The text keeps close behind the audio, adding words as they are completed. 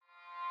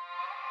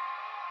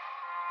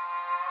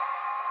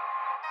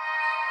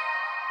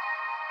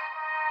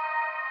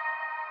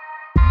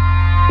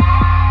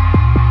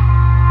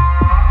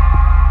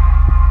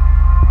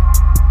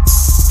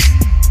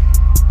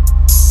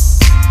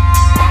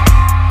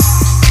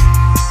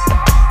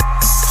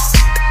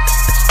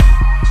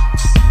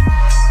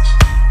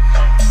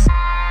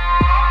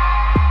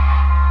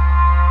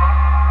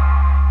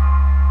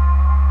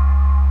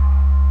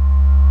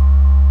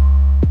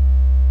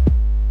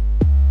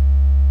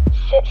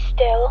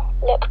Still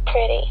Look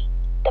Pretty,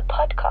 the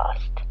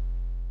podcast.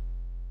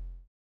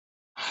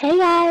 Hey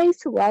guys,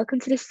 welcome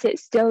to the Sit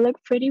Still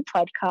Look Pretty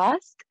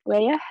podcast.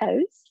 We're your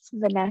hosts,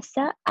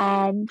 Vanessa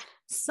and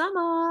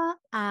Summer,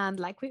 and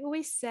like we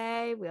always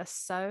say, we are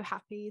so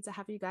happy to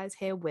have you guys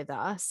here with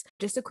us.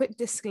 Just a quick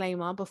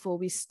disclaimer before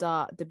we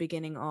start the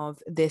beginning of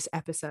this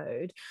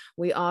episode: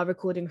 we are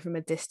recording from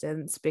a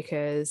distance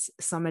because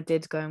Summer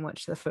did go and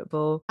watch the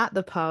football at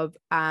the pub,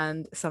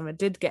 and Summer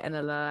did get an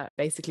alert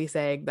basically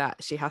saying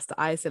that she has to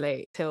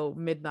isolate till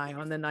midnight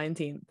on the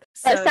 19th.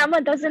 but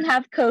Summer doesn't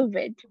have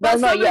COVID. Well,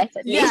 not Summer, yet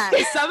at least.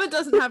 Yeah, Summer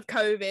doesn't have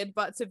COVID,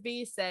 but to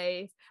be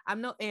safe, I'm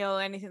not ill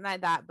or anything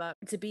like that, but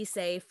to be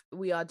safe,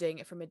 we are doing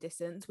it from a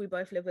distance. We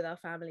both live with our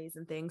families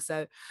and things,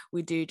 so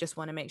we do just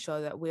want to make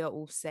sure that we are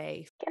all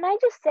safe. Can I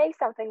just say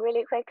something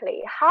really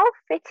quickly? How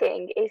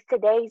fitting is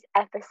today's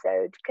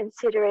episode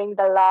considering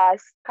the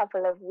last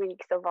couple of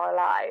weeks of our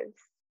lives?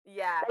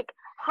 Yeah. Like,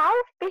 how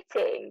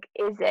fitting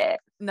is it?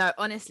 No,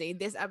 honestly,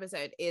 this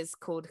episode is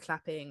called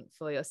Clapping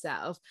for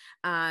Yourself,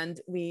 and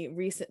we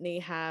recently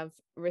have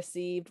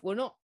received, well,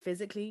 not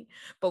physically,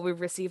 but we've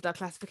received our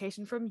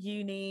classification from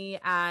uni,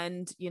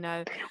 and we're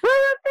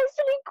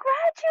officially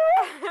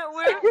graduates.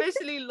 we're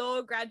officially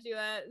law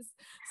graduates,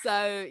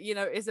 so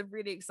it's a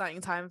really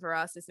exciting time for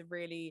us. It's a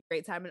really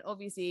great time, and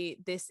obviously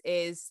this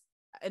is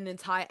an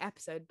entire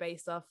episode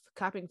based off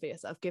clapping for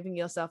yourself, giving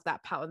yourself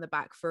that pat on the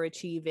back for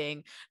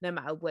achieving, no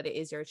matter what it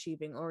is you're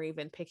achieving, or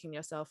even picking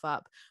yourself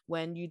up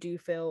when you do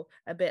feel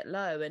a bit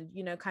low, and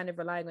kind of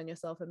relying on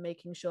yourself and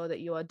making sure that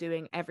you are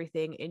doing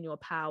everything in your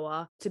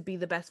power to be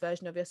the best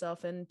version of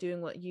yourself and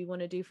doing what you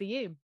want to do for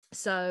you.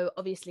 So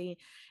obviously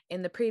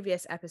in the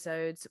previous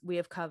episodes we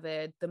have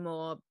covered the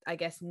more, I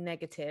guess,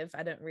 negative,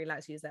 I don't really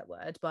like to use that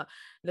word, but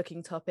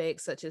looking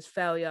topics such as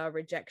failure,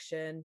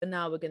 rejection. But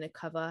now we're going to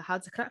cover how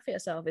to clap for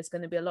yourself. It's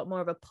going to be a lot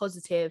more of a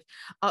positive,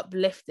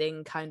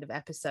 uplifting kind of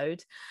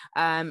episode.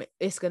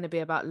 It's going to be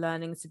about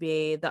learning to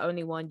be the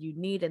only one you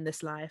need in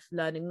this life,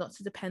 learning not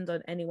to depend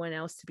on anyone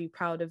else to be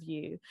proud of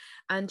you,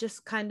 and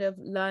just kind of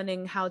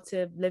learning how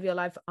to live your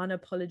life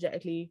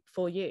unapologetically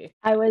for you.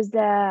 I was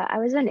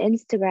on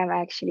Instagram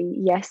actually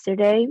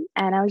yesterday,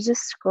 and I was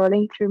just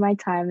scrolling through my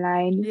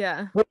timeline.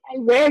 Yeah. Which I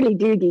rarely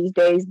do these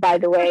days, by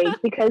the way,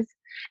 because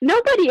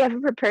nobody ever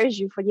prepares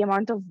you for the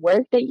amount of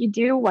work that you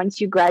do once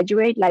you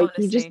graduate. Like,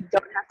 Honestly, you just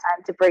don't have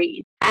time to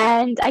breathe.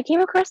 And I came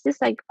across this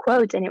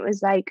quote, and it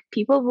was like,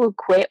 people will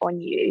quit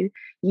on you.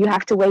 You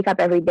have to wake up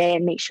every day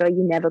and make sure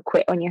you never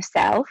quit on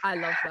yourself. I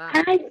love that.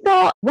 And I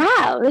thought,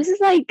 wow, this is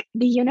like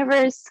the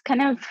universe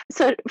kind of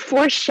sort of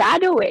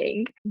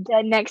foreshadowing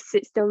the next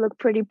Sit Still Look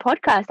Pretty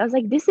podcast. I was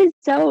like, this is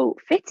so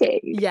fitting.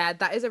 Yeah,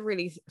 that is a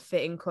really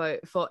fitting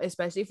quote for,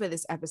 especially for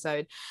this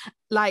episode.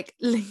 Like,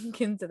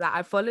 linking to that,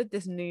 I followed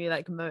this new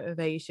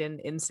motivation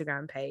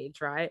Instagram page,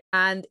 right?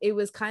 And it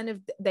was kind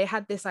of, they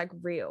had this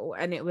reel,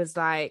 and it was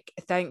like,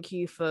 thank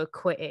you for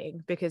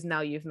quitting because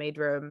now you've made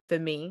room for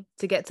me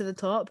to get to the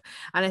top.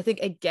 And I think,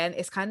 again,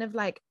 it's kind of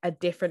like a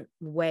different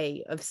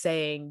way of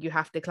saying you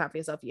have to clap for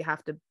yourself, you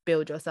have to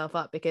build yourself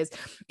up, because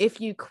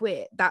if you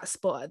quit, that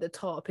spot at the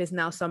top is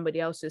now somebody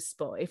else's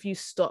spot. If you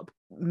stop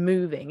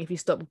moving, if you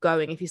stop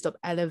going, if you stop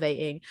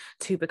elevating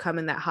to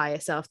becoming that higher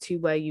self, to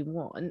where you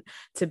want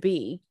to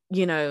be,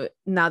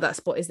 now that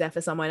spot is there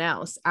for someone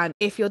else. And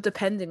if you're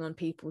depending on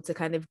people to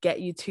kind of get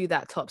you to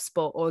that top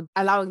spot, or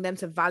allowing them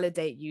to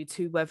validate you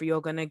to whether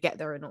you're going to get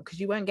there or not,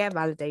 because you won't get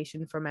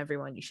validation from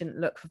everyone, you shouldn't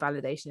look for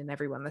validation in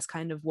everyone, that's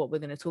kind of what we're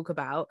going to talk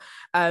about,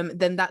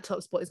 then that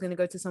top spot is going to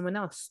go to someone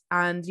else.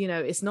 And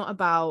it's not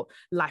about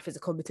life as a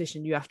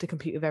competition, you have to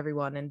compete with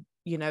everyone, and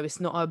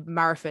it's not a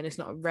marathon, it's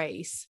not a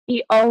race.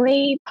 The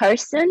only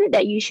person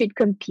that you should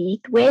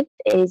compete with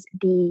is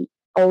the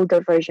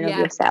older version of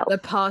yourself,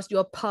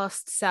 your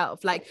past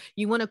self. Like,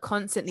 you want to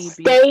constantly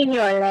stay in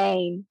your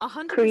lane,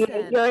 100%.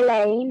 create your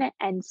lane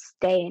and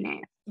stay in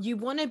it. You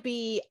want to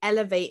be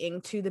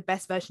elevating to the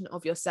best version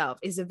of yourself.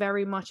 Is a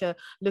very much a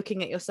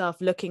looking at yourself,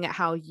 looking at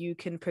how you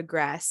can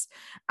progress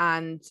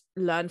and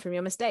learn from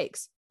your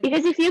mistakes.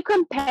 Because if you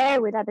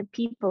compare with other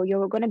people,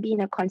 you're going to be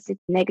in a constant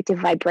negative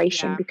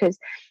vibration, because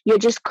you're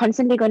just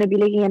constantly going to be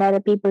looking at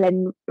other people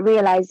and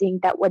realizing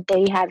that what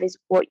they have is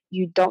what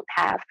you don't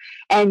have.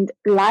 And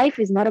life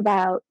is not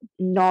about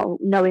not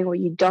knowing what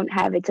you don't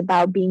have. It's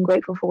about being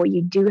grateful for what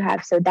you do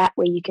have, so that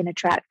way you can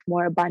attract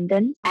more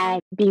abundance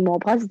and be more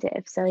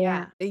positive. So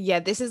yeah,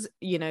 this is,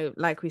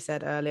 like we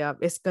said earlier,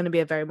 it's going to be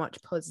a very much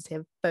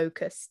positive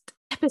focused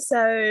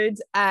episode.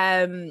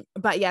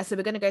 But yeah, so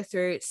we're going to go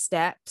through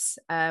steps.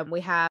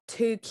 We have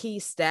 2 key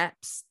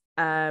steps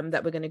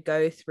that we're going to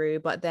go through,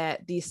 but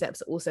these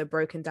steps are also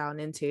broken down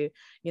into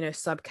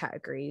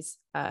subcategories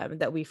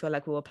that we feel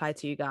like will apply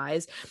to you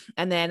guys.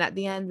 And then at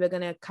the end, we're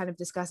going to kind of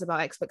discuss about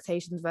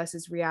expectations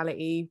versus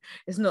reality.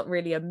 It's not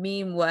really a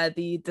meme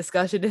worthy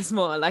discussion, it's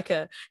more like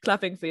a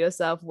clapping for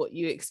yourself, what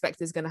you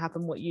expect is going to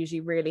happen, what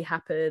usually really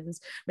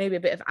happens, maybe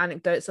a bit of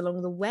anecdotes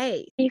along the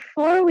way.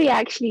 Before we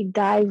actually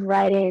dive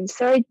right in,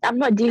 sorry, I'm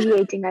not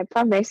deviating, I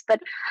promise,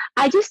 but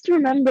I just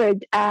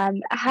remembered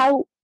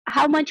how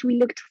how much we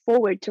looked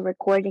forward to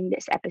recording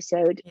this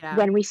episode Yeah.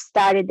 when we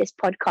started this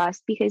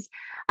podcast, because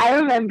I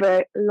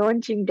remember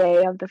launching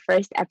day of the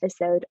first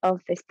episode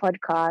of this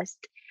podcast.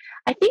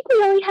 I think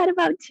we only had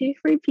about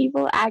 2-3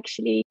 people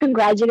actually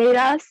congratulate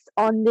us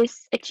on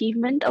this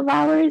achievement of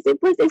ours.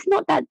 It's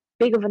not that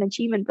big of an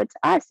achievement, but to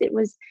us it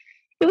was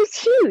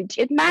huge.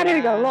 It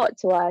mattered a Yeah. lot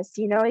to us,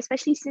 you know,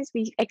 especially since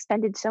we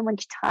expended so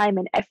much time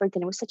and effort,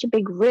 and it was such a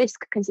big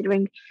risk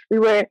considering we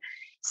were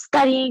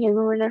studying and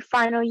we were in our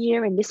final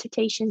year and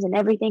dissertations and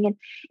everything. And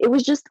it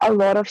was just a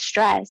lot of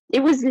stress.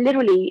 It was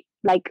literally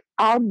like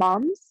our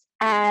moms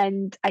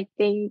and I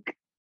think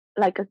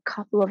like a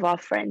couple of our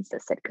friends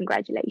that said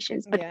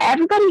congratulations, but Yeah.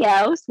 everybody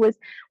else was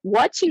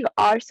watching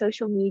our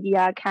social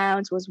media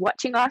accounts, was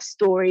watching our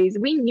stories.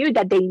 We knew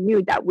that they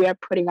knew that we're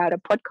putting out a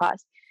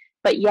podcast,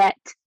 but yet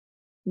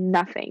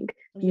nothing.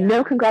 No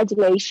Yeah.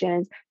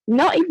 congratulations,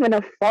 not even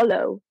a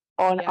follow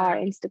on our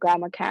Yeah.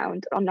 Instagram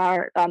account, on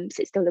our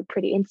Sit Still Look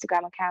Pretty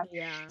Instagram account.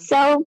 Yeah.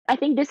 So I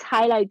think this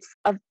highlights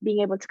of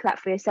being able to clap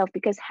for yourself,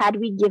 because had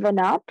we given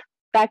up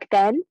back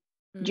then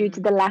due to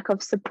Mm. the lack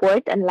of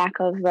support and lack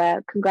of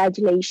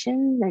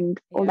congratulations and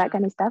all Yeah. that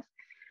kind of stuff,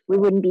 we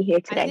wouldn't be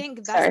here today. I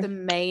think that's So the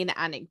main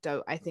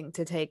anecdote I think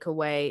to take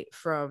away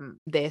from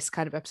this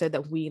kind of episode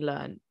that we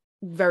learned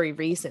very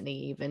recently.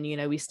 Even, you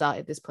know, we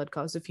started this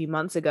podcast a few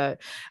months ago,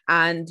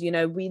 and you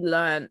know, we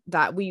learned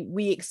that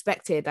we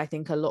expected, I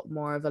think, a lot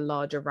more of a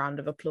larger round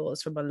of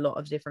applause from a lot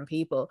of different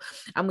people,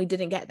 and we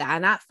didn't get that.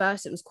 And at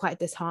first it was quite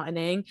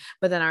disheartening,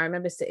 but then I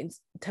remember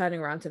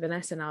turning around to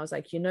Vanessa and I was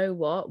like, you know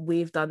what,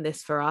 we've done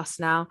this for us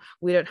now.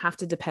 We don't have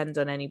to depend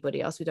on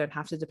anybody else. We don't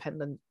have to depend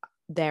on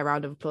their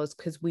round of applause,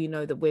 because we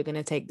know that we're going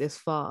to take this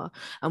far,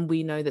 and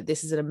we know that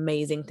this is an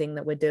amazing thing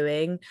that we're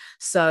doing.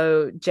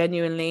 So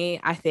genuinely,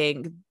 I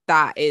think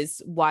that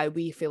is why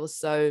we feel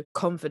so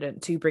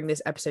confident to bring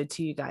this episode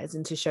to you guys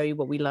and to show you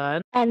what we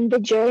learned. and the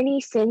journey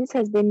since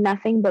has been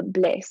nothing but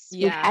bliss.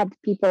 We've Yeah. had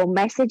people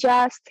message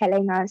us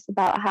telling us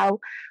about how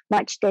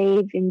much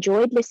they've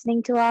enjoyed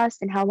listening to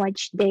us and how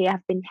much they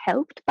have been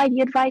helped by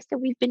the advice that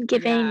we've been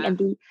giving Yeah. and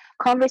the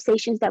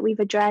conversations that we've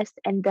addressed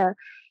and the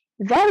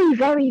very,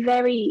 very,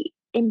 very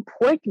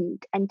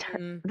important and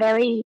Mm,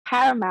 very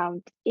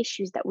paramount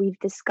issues that we've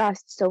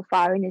discussed so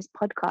far in this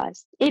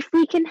podcast. If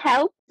we can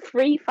help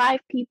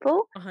 3-5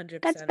 people,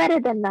 100%. that's better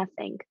than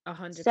nothing.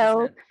 100%.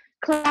 So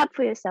clap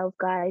for yourself,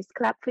 guys.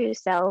 Clap for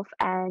yourself,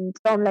 and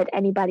don't let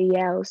anybody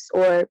else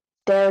or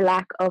their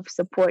lack of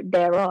support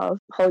thereof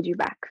hold you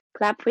back.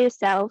 Clap for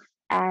yourself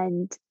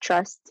and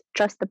trust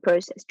the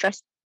process.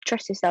 Trust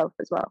yourself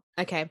as well.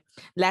 Okay,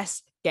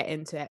 let's get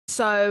into it.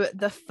 So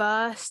the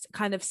first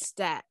kind of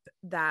step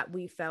that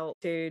we felt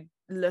to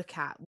look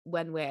at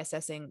when we're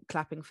assessing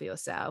clapping for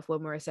yourself,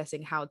 when we're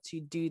assessing how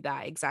to do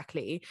that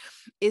exactly,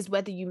 is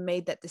whether you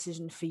made that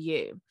decision for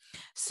you.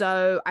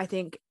 So I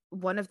think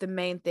one of the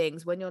main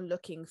things when you're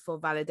looking for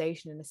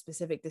validation in a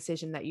specific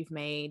decision that you've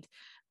made,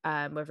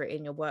 whether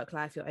in your work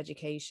life, your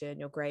education,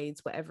 your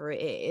grades, whatever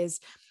it is,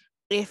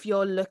 if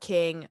you're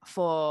looking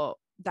for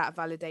that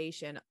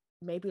validation,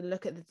 maybe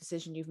look at the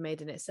decision you've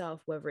made in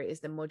itself, whether it is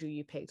the module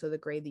you picked or the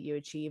grade that you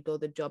achieved or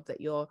the job that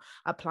you're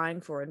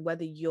applying for, and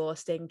whether you're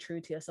staying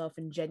true to yourself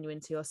and genuine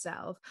to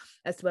yourself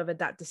as to whether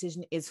that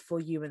decision is for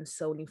you and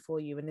solely for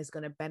you and is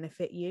going to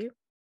benefit you.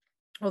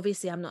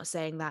 Obviously, I'm not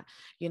saying that,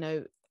 you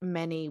know,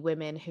 many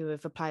women who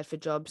have applied for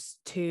jobs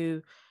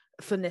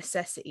for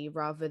necessity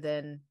rather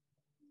than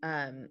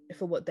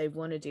for what they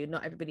want to do,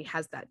 not everybody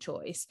has that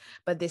choice,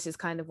 but this is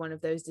kind of one of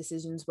those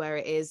decisions where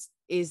it is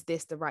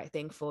this the right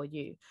thing for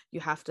you? You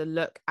have to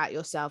look at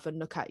yourself and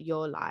look at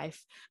your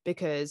life,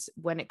 because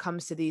when it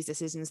comes to these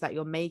decisions that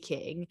you're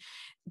making,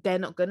 they're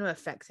not going to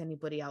affect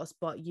anybody else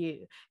but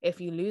you.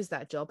 If you lose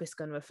that job, it's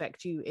going to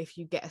affect you. If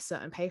you get a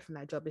certain pay from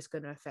that job, it's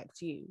going to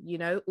affect you. You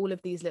know, all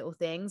of these little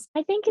things.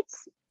 I think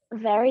it's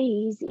very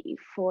easy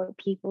for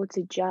people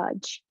to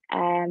judge.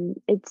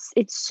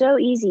 It's so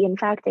easy. In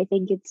fact, I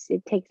think it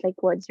takes like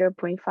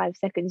 0.5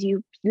 seconds.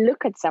 You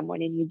look at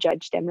someone and you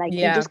judge them. Like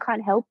you just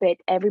can't help it.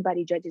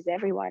 Everybody judges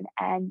everyone.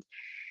 And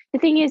the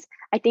thing is,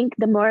 I think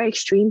the more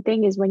extreme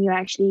thing is when you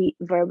actually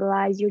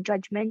verbalize your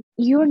judgment.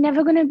 You're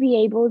never going to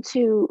be able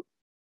to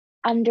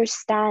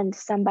understand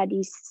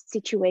somebody's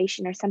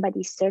situation or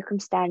somebody's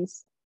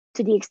circumstance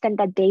to the extent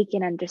that they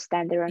can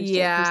understand their own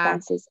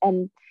circumstances.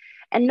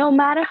 And no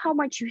matter how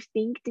much you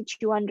think that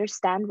you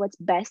understand what's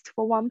best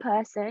for one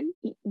person,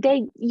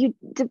 the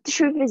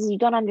truth is you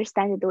don't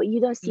understand it the way, you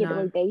don't see it the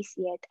way they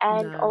see it.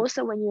 And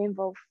also when you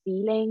involve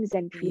feelings,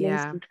 and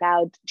feelings can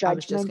cloud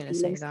judgment,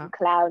 feelings can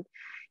cloud,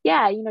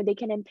 they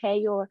can impair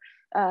your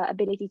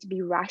ability to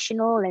be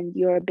rational and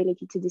your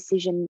ability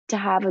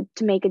to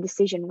make a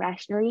decision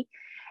rationally.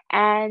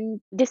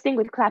 And this thing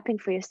with clapping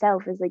for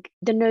yourself is like,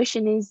 the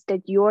notion is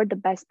that you're the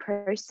best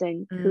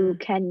person who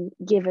can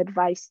give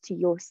advice to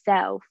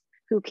yourself,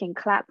 who can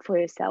clap for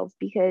yourself.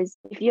 Because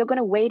if you're going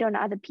to wait on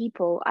other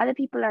people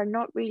are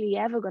not really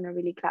ever going to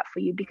really clap for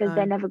you, because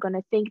they're never going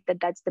to think that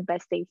that's the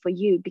best thing for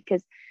you.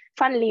 Because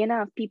funnily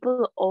enough,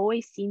 people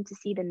always seem to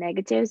see the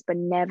negatives but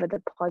never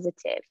the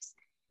positives.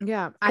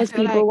 Yeah, I because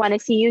feel people like, want to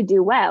see you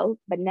do well,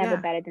 but never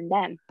yeah, better than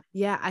them.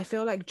 yeah, I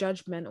feel like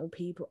judgmental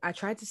people, I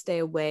try to stay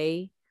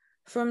away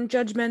from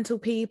judgmental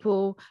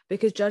people,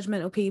 because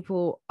judgmental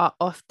people are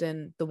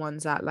often the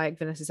ones that, like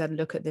Vanessa said,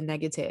 look at the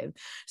negative.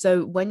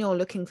 So when you're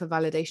looking for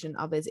validation in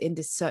others in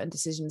certain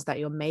decisions that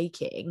you're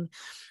making,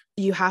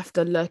 you have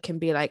to look and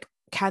be like,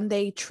 can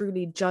they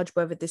truly judge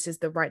whether this is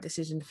the right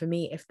decision for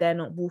me if they're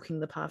not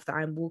walking the path that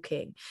I'm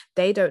walking?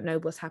 They don't know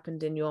what's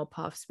happened in your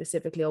path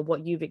specifically, or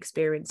what you've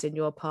experienced in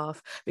your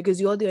path,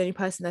 because you're the only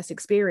person that's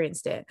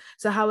experienced it.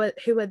 So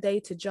who are they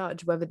to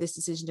judge whether this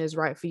decision is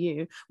right for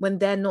you when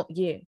they're not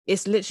you?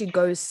 It literally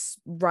goes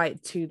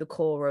right to the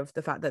core of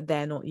the fact that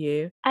they're not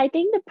you. I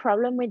think the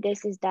problem with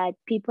this is that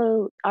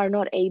people are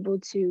not able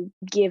to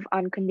give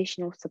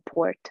unconditional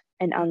support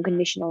and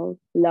unconditional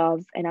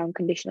love and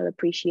unconditional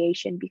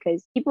appreciation,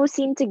 because people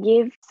seem to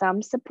give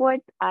some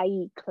support,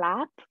 i.e.,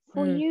 clap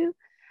for you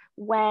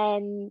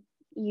when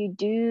you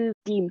do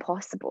the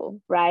impossible,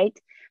 right?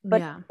 But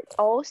Yeah.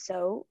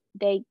 also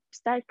they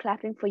start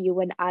clapping for you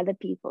when other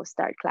people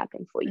start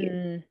clapping for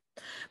you.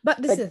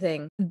 But this is the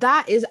thing,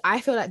 that is,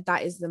 I feel like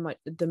that is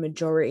the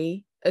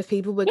majority of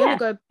people. We're going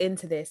to go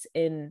into this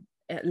in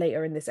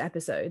later in this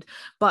episode,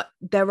 but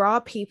there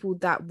are people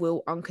that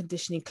will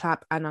unconditionally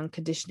clap and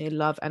unconditionally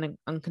love and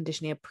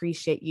unconditionally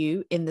appreciate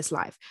you in this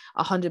life.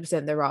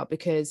 100% there are,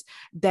 because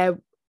there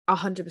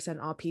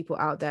 100% are people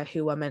out there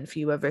who are meant for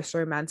you, whether it's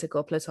romantic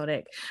or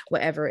platonic,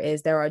 whatever it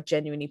is. There are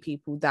genuinely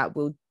people that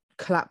will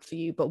clap for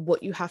you. But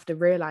what you have to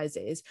realize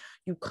is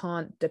you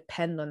can't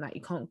depend on that.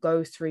 You can't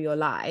go through your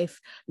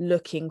life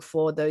looking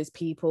for those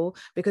people,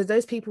 because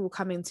those people will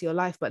come into your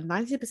life. But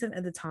 90%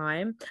 of the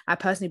time, I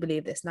personally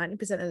believe this,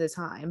 90% of the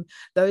time,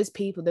 those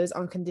people, those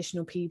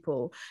unconditional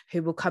people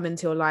who will come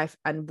into your life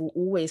and will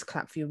always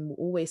clap for you and will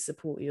always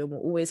support you and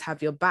will always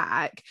have your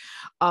back,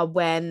 are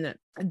when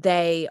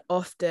they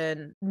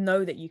often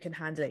know that you can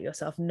handle it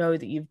yourself, know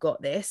that you've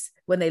got this.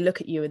 When they look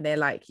at you and they're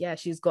like, yeah,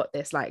 she's got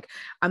this, like,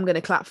 I'm gonna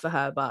clap for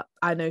her, but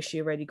I know she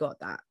already got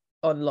that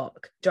on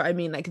lock. Do you know what I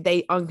mean? Like,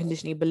 they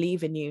unconditionally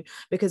believe in you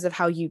because of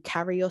how you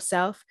carry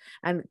yourself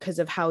and because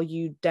of how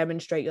you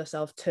demonstrate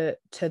yourself to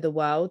the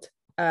world,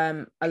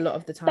 a lot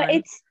of the time.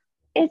 But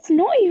it's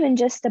not even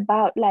just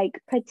about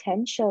like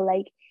potential,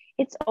 like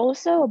it's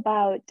also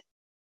about,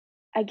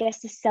 I guess,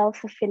 the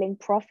self-fulfilling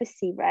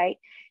prophecy, right?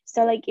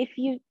 So like if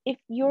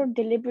you're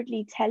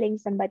deliberately telling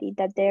somebody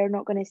that they're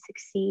not going to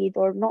succeed,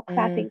 or not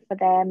clapping for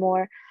them,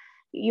 or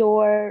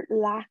your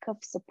lack of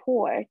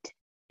support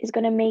is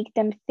going to make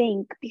them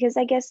think, because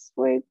I guess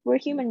we're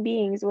human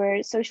beings,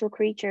 we're social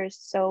creatures,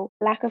 so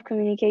lack of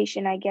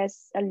communication, I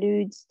guess,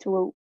 alludes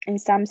to, in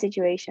some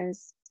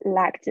situations,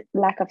 lack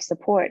of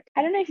support.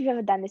 I don't know if you've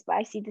ever done this, but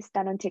I see this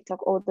done on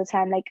TikTok all the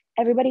time. Like,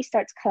 everybody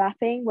starts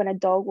clapping when a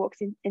dog walks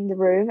in the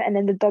room, and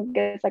then the dog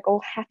gets like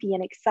all happy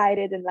and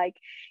excited and like,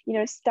 you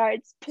know,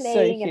 starts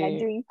playing so and like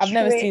doing I've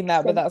never seen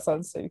that, but and that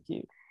sounds so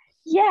cute.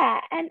 yeah,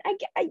 and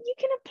you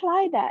can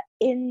apply that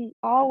in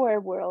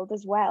our world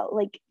as well.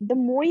 Like, the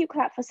more you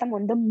clap for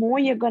someone, the more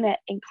you're going to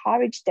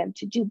encourage them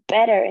to do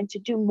better and to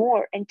do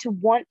more and to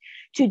want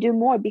to do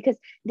more, because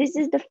this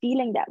is the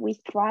feeling that we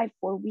thrive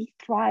for. We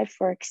thrive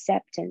for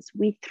acceptance.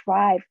 We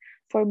thrive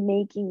for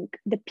making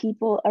the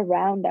people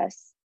around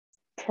us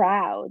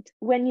proud.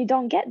 When you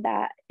don't get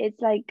that,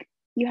 it's like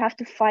you have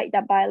to fight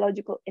that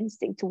biological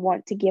instinct to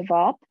want to give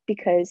up,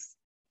 because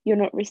you're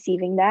not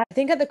receiving that. I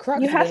think at the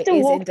crux You of have it to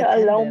is walk the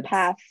alone independence.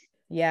 path.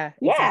 Yeah,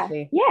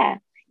 exactly. Yeah.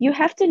 You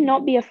have to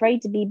not be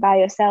afraid to be by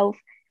yourself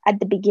at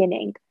the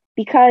beginning,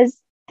 because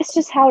that's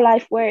just how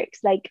life works.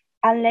 Like,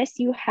 unless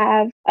you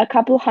have a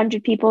couple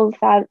hundred people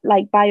that,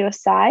 like, by your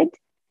side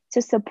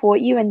to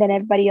support you, and then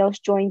everybody else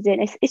joins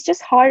in, it's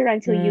just harder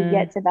until you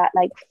get to that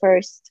like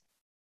first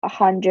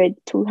 100,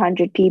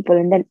 200 people,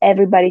 and then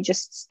everybody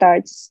just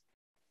starts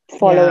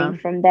following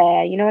from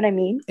there. You know what I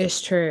mean? It's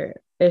true.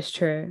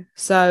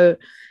 So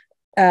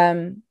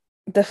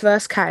the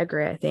first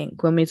category, I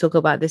think, when we talk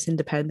about this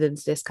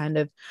independence, this kind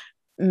of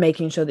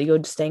making sure that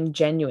you're staying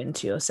genuine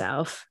to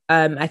yourself,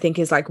 I think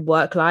is like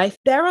work life.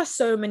 There are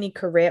so many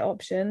career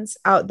options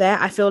out there.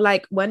 I feel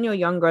like when you're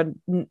younger,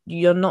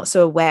 you're not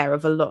so aware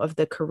of a lot of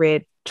the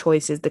career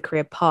choices, the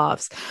career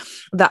paths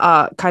that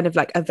are kind of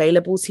like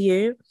available to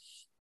you.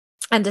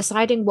 And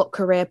deciding what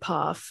career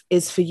path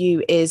is for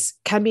you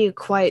can be a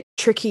quite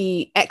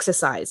tricky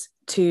exercise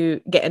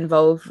to get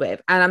involved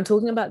with. And I'm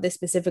talking about this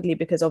specifically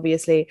because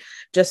obviously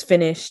just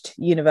finished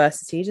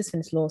university, just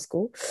finished law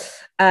school.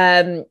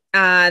 And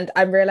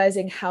I'm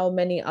realizing how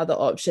many other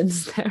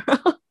options there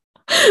are.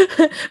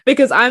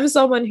 Because I'm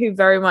someone who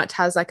very much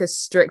has like a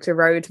stricter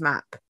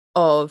roadmap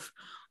of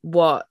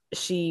what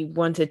she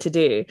wanted to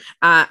do,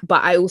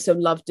 but I also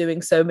love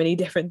doing so many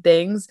different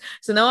things.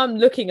 So now I'm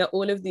looking at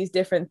all of these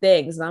different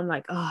things and I'm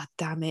like, oh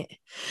damn it,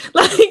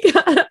 like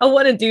I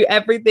want to do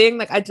everything.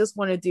 Like, I just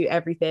want to do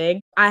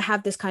everything. I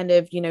have this kind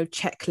of, you know,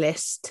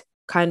 checklist,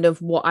 kind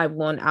of what I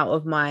want out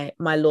of my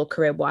law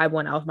career, what I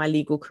want out of my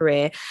legal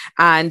career,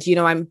 and you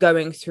know, I'm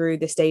going through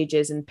the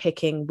stages and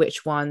picking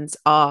which ones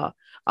are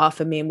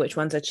for me and which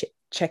ones are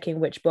checking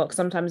which box.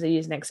 Sometimes I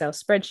use an Excel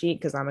spreadsheet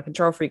because I'm a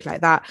control freak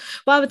like that,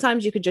 but other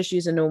times you could just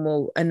use a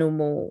normal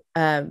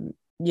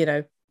you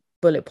know,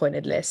 bullet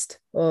pointed list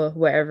or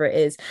whatever it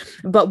is.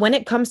 But when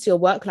it comes to your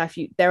work life,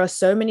 there are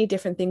so many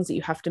different things that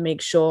you have to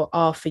make sure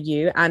are for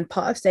you. And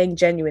part of staying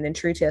genuine and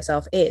true to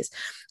yourself is,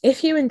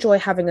 if you enjoy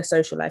having a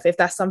social life, if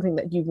that's something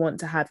that you want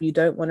to have, you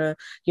don't want to,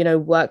 you know,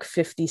 work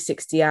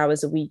 50-60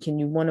 hours a week, and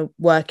you want to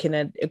work in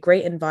a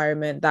great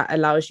environment that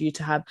allows you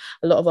to have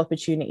a lot of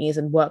opportunities,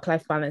 and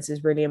work-life balance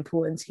is really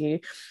important to you,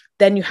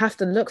 then you have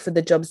to look for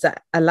the jobs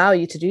that allow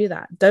you to do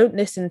that. Don't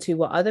listen to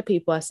what other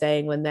people are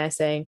saying when they're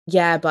saying,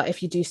 yeah, but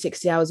if you do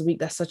 60 hours a week,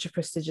 that's such a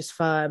prestigious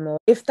firm. Or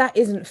if that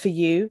isn't for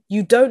you,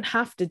 you don't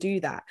have to do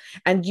that.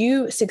 And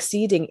you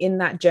succeeding in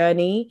that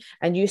journey,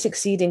 and you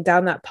succeeding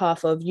down that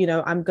path of, you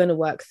know, I'm going to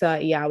work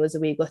 30 hours a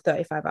week or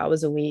 35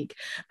 hours a week,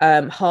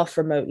 half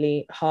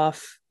remotely,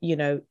 half, you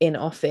know, in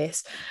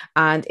office,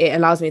 and it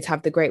allows me to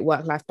have the great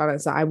work-life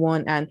balance that I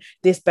want, and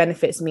this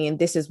benefits me, and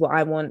this is what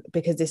I want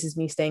because this is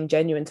me staying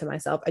genuine to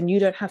myself, and you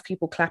don't have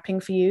people clapping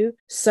for you,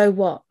 so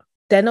what?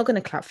 They're not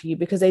going to clap for you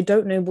because they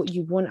don't know what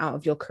you want out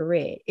of your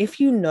career. If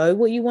you know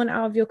what you want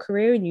out of your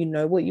career, and you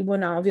know what you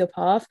want out of your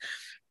path,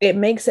 it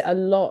makes it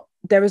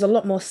there is a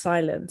lot more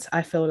silence.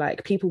 I feel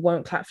like people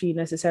won't clap for you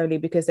necessarily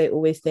because they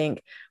always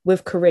think,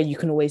 with career, you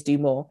can always do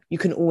more. You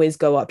can always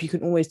go up. You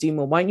can always do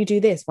more. Why don't you do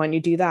this? Why don't you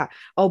do that?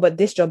 Oh, but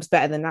this job's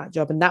better than that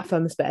job, and that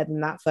firm is better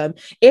than that firm.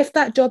 If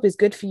that job is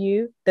good for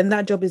you, then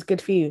that job is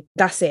good for you.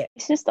 That's it.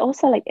 It's just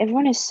also like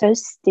everyone is so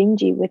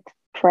stingy with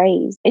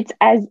praise. It's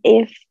as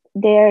if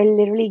they're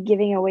literally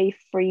giving away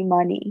free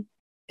money.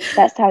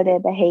 That's how they're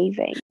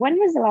behaving. When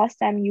was the last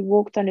time you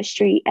walked on the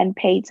street and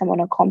paid someone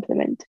a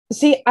compliment?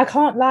 See, I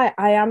can't lie.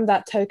 I am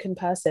that token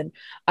person.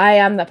 I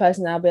am that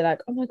person that'll be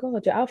like, oh my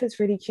God, your outfit's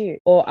really cute.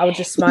 Or I would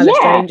just smile at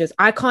strangers.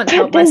 I can't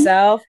help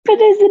myself. But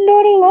there's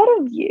not a lot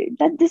of you.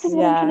 This is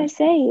what I'm trying to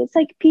say. It's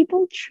like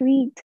people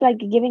treat like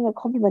giving a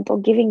compliment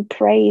or giving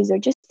praise or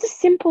just a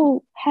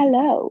simple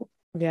hello.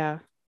 Yeah.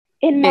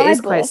 In my it is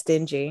books, quite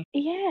stingy.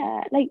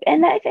 Yeah. Like,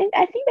 and I think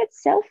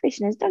that's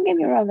selfishness. Don't get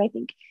me wrong. I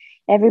think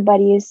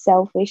everybody is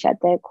selfish at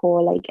their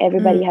core. Like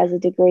everybody has a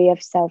degree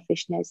of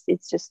selfishness.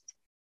 It's just,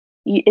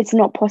 it's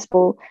not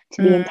possible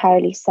to be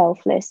entirely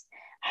selfless.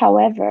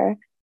 However,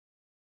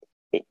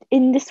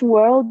 in this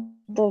world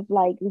of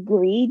like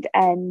greed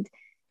and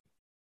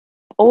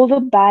all the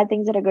bad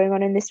things that are going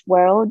on in this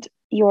world,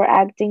 you're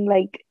acting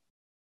like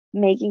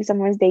making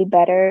someone's day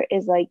better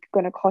is like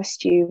going to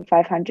cost you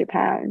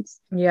 £500.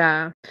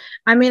 Yeah,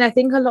 I mean, I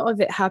think a lot of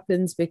it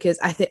happens because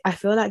I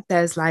feel like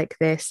there's like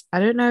this,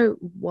 I don't know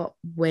what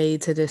way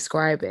to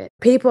describe it.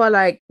 People are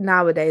like,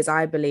 nowadays,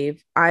 I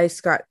believe,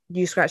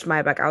 you scratch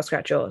my back, I'll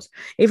scratch yours.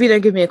 If you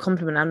don't give me a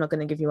compliment, I'm not going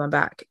to give you one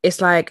back. It's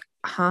like,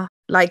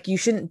 like you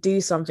shouldn't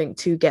do something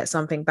to get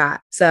something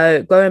back.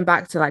 So going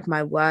back to like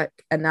my work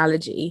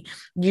analogy,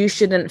 you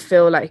shouldn't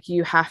feel like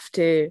you have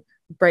to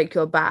break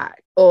your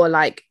back or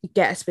like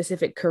get a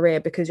specific career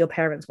because your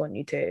parents want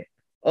you to,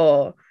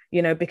 or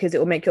you know, because it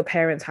will make your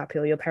parents happy,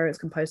 or your parents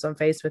can post on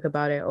Facebook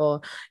about it,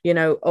 or you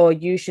know, or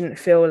you shouldn't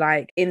feel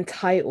like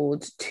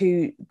entitled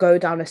to go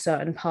down a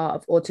certain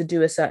path or to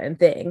do a certain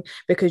thing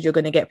because you're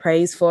going to get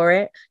praise for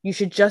it. You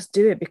should just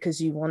do it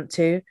because you want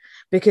to,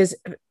 because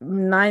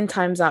 9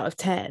 times out of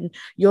 10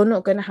 you're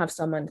not going to have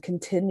someone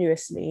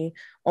continuously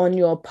on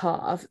your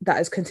path that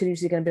is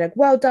continuously going to be like,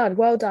 well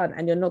done,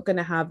 and you're not going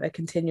to have a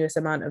continuous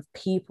amount of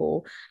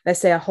people,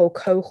 let's say a whole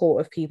cohort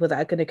of people that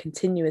are going to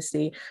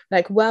continuously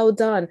like, well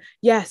done,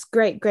 yes,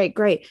 great.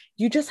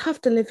 You just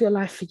have to live your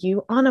life for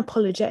you,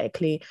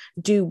 unapologetically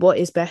do what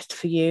is best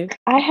for you.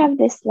 I have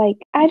this, like,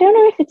 I don't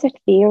know if it's a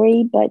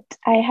theory, but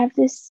I have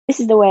this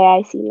is the way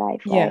I see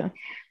life, right? Yeah.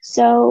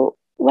 So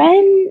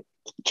when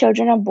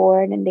children are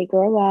born and they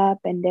grow up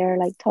and they're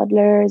like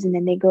toddlers, and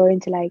then they go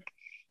into like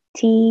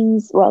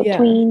tweens,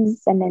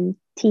 and then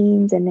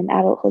teens, and then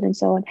adulthood, and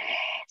so on.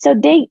 So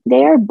they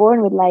are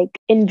born with like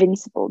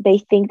invincible. They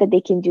think that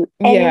they can do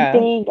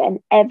anything and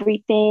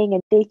everything,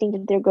 and they think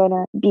that they're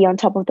gonna be on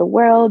top of the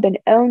world and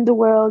own the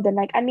world. And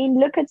like, I mean,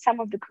 look at some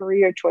of the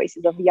career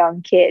choices of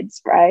young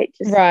kids, right?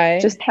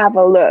 Just have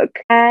a look.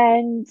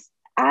 And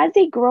as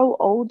they grow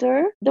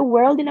older, the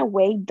world in a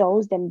way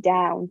dulls them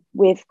down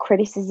with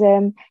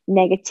criticism,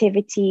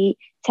 negativity,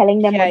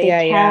 telling them what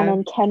they can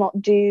and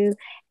cannot do.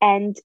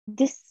 And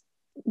this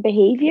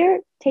behavior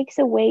takes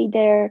away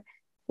their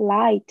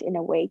light, in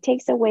a way,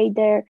 takes away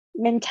their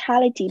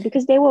mentality,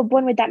 because they were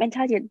born with that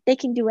mentality that they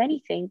can do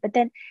anything. But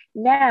then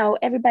now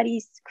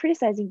everybody's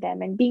criticizing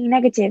them and being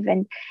negative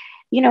and,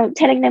 you know,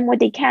 telling them what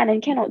they can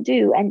and cannot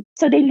do. And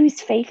so they lose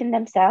faith in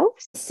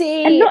themselves.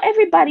 And not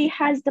everybody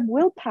has the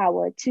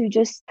willpower to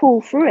just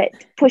push through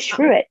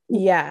it.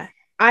 Yeah,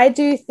 I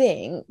do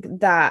think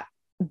that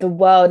the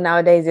world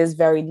nowadays is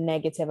very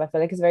negative. I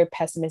feel like it's very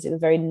pessimistic, it's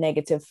very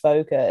negative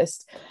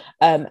focused,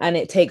 and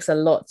it takes a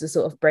lot to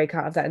sort of break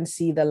out of that and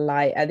see the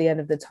light at the end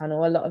of the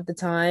tunnel a lot of the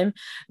time.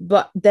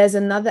 But there's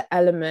another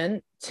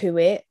element to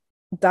it,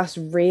 that's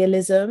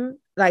realism.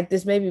 Like,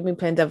 this maybe me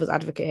playing devil's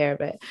advocate here a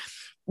bit,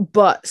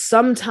 but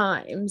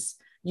sometimes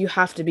you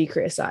have to be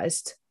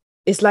criticized.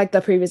 it's like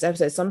the previous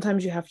episode.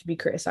 Sometimes you have to be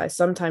criticized.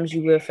 Sometimes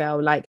you will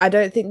fail. Like, I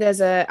don't think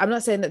I'm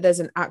not saying that there's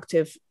an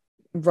active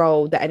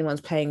role that anyone's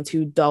playing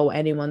to dull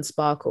anyone's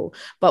sparkle,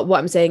 but what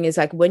I'm saying is,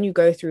 like, when you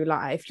go through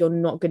life, you're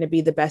not going to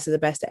be the best of the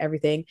best at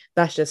everything.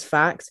 That's just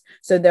facts.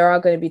 So there are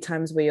going to be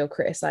times where you're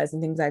criticized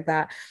and things like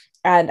that.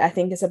 And I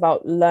think it's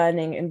about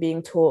learning and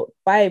being taught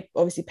by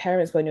obviously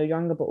parents when you're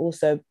younger, but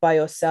also by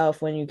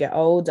yourself when you get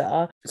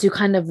older, to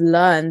kind of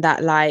learn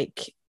that,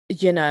 like,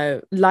 you know,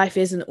 life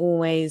isn't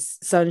always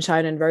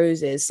sunshine and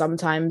roses.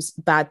 Sometimes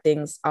bad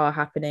things are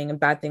happening and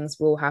bad things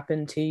will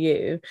happen to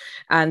you,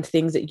 and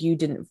things that you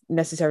didn't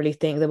necessarily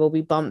think. There will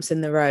be bumps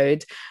in the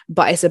road,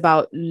 but it's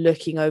about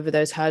looking over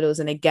those hurdles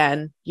and,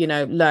 again, you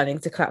know, learning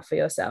to clap for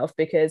yourself.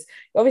 Because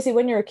obviously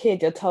when you're a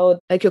kid, you're told,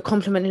 like, you're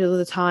complimented all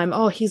the time.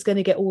 Oh, he's going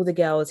to get all the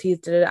girls.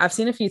 I've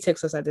seen a few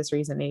TikToks like this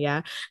recently.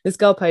 Yeah, this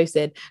girl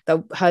posted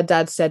that her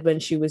dad said when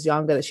she was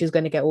younger that she's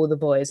going to get all the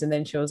boys, and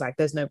then she was like,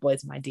 there's no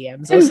boys in my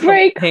DMs or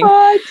something.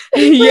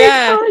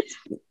 Yeah,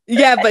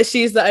 yeah, but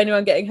she's the only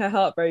one getting her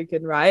heart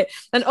broken, right?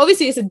 And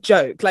obviously it's a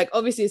joke. Like,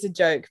 obviously it's a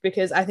joke,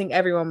 because I think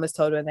everyone was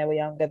told when they were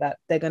younger that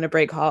they're going to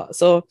break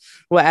hearts or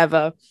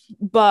whatever.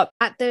 But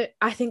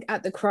I think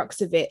at the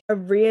crux of it, a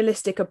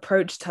realistic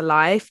approach to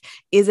life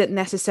isn't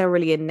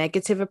necessarily a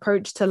negative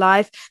approach to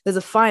life. There's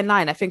a fine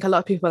line. I think a lot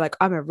of people are like,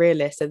 I'm a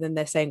realist, and then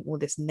they're saying all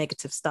this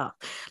negative stuff.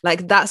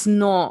 Like, that's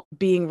not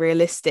being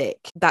realistic.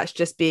 That's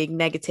just being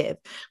negative.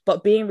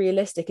 But being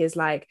realistic is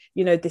like,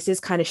 you know, this is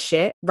kind of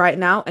shit right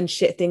now, and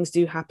shit things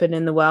do happen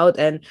in the world,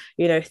 and,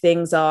 you know,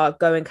 things are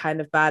going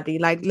kind of badly.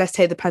 Like, let's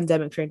take the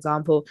pandemic for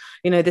example.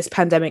 You know, this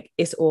pandemic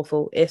is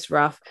awful, it's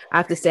rough. I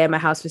have to stay in my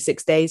house for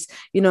 6 days,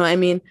 you know what I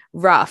mean?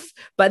 Rough.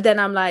 But then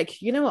I'm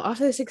like, you know what,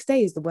 after the 6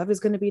 days the weather's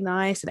going to be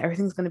nice and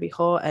everything's going to be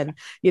hot, and,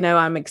 you know,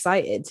 I'm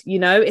excited. You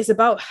know, it's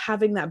about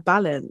having that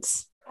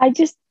balance. I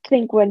just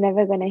think we're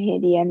never going to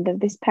hear the end of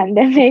this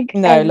pandemic.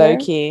 No, ever.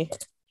 low-key.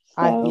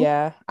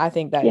 So, I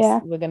think that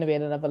we're going to be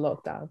in another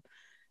lockdown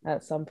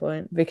at some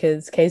point,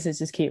 because cases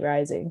just keep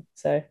rising.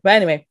 So, but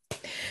anyway,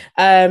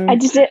 I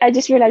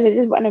just realized it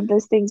is one of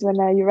those things when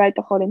you write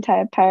the whole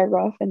entire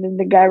paragraph and then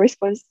the guy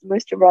responds to the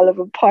most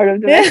irrelevant part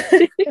of the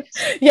message.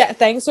 Yeah,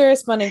 thanks for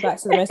responding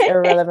back to the most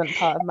irrelevant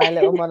part of my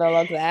little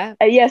monologue there.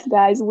 Yes,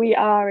 guys, we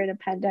are in a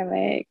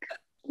pandemic.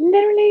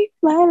 Literally,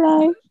 my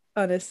life.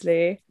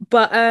 Honestly.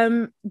 But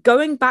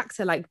going back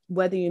to, like,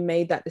 whether you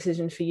made that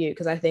decision for you,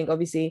 because I think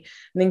obviously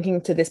linking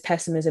to this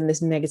pessimism,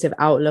 this negative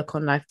outlook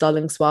on life,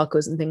 dulling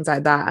sparkles and things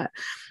like that,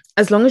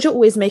 as long as you're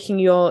always making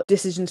your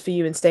decisions for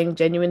you and staying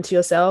genuine to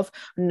yourself,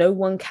 no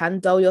one can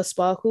dull your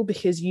sparkle,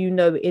 because you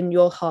know in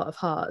your heart of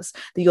hearts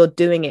that you're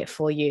doing it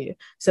for you.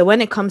 So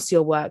when it comes to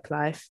your work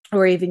life,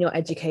 or even your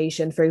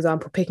education, for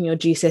example, picking your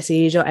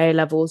GCSEs, your A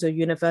levels, or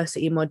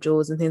university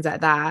modules and things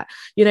like that,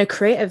 you know,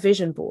 create a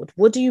vision board.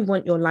 What do you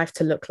want your life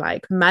to look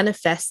like?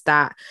 Manifest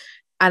that.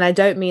 And I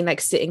don't mean like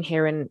sitting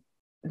here and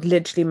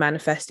literally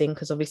manifesting,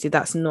 because obviously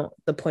that's not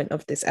the point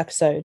of this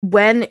episode.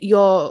 When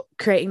you're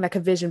creating like a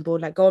vision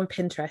board, like go on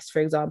Pinterest for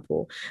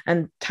example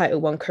and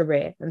title one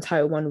career, and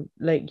title one,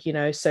 like, you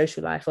know,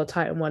 social life, or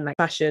title one like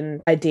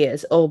fashion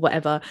ideas or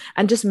whatever,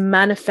 and just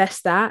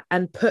manifest that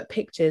and put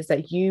pictures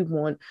that you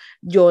want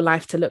your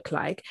life to look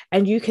like,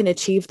 and you can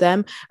achieve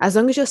them as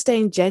long as you're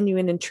staying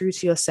genuine and true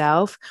to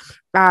yourself.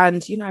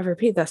 And, you know, I've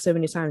repeated that so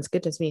many times,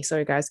 goodness me,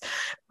 sorry guys,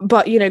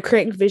 but, you know,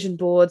 creating vision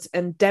boards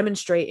and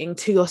demonstrating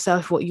to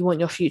yourself what you want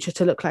your future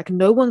to look like.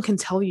 No one can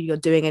tell you you're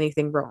doing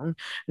anything wrong.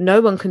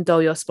 No one can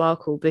dull your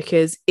sparkle,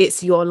 because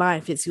it's your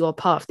life, it's your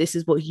path, this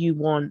is what you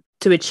want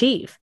to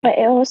achieve. But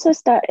it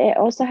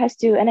also has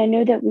to, and I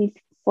know that we've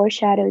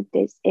foreshadowed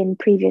this in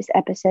previous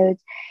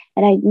episodes,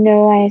 and I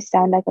know I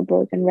sound like a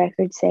broken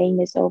record saying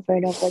this over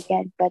and over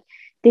again, but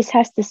this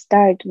has to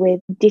start with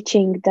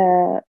ditching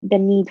the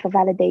need for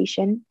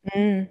validation.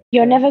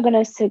 You're never going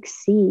to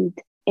succeed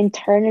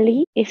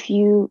internally if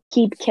you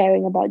keep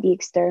caring about the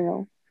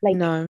external. Like,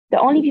 no. The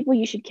only people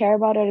you should care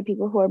about are the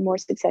people who are more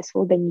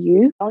successful than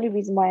you. The only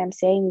reason why I'm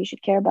saying you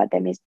should care about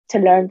them is to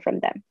learn from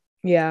them.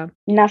 Yeah.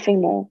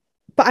 Nothing more.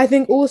 But I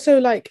think also,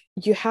 like,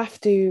 you have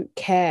to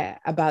care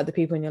about the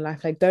people in your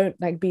life. Like, don't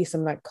like be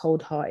some like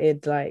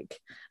cold-hearted, like,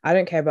 I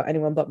don't care about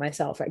anyone but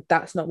myself. Like,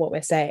 that's not what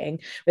we're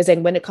saying. We're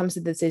saying when it comes to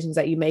the decisions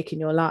that you make in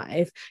your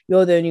life,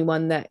 you're the only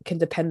one that can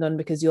depend on,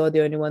 because you're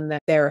the only one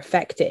that they're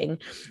affecting.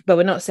 But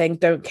we're not saying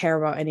don't care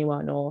about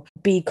anyone or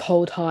be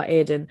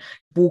cold-hearted and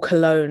walk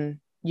alone.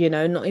 You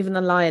know, not even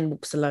a lion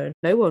walks alone.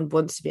 No one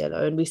wants to be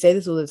alone. We say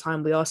this all the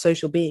time. We are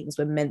social beings.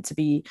 We're meant to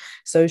be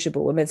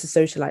sociable. We're meant to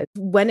socialize.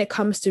 When it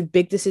comes to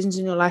big decisions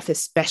in your life,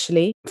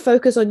 especially,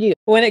 focus on you.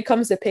 When it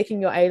comes to picking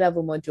your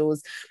A-level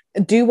modules,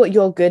 do what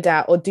you're good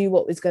at, or do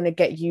what is going to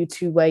get you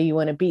to where you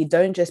want to be.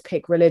 Don't just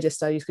pick religious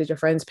studies because your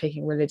friend's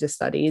picking religious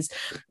studies.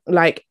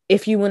 Like,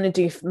 if you want to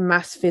do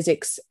maths,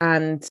 physics,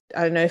 and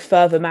I don't know,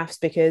 further maths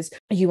because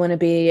you want to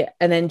be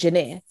an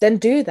engineer, then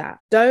do that.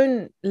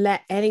 Don't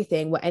let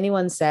anything, what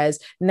anyone says,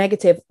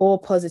 negative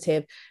or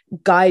positive,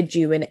 guide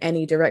you in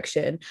any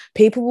direction.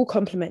 People will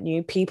compliment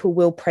you, people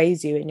will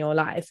praise you in your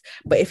life,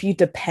 but if you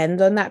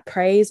depend on that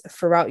praise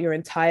throughout your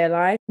entire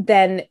life,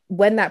 then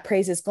when that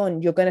praise is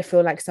gone, you're going to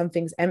feel like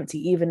something's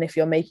empty, even if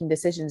you're making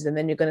decisions, and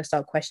then you're going to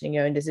start questioning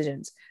your own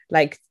decisions.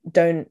 Like,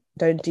 don't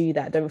do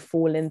that. Don't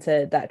fall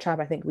into that trap.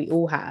 I think we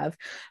all have.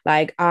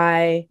 Like,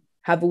 I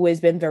have always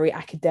been very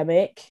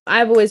academic.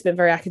 I've always been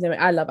very academic.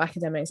 I love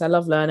academics. I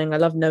love learning. I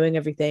love knowing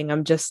everything.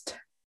 I'm just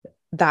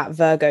that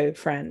Virgo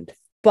friend.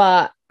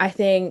 But I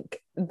think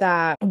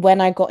that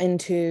when I got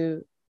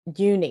into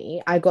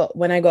uni,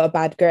 when I got a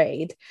bad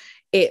grade,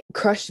 it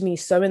crushed me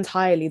so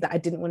entirely that I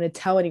didn't want to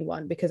tell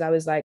anyone, because I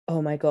was like,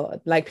 oh my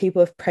God, like,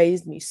 people have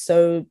praised me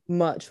so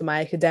much for my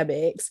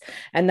academics,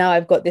 and now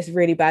I've got this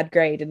really bad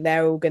grade, and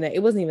they're all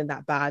it wasn't even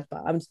that bad,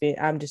 but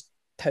I'm just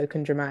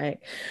token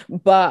dramatic.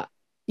 But,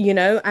 and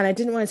I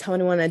didn't want to tell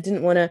anyone. I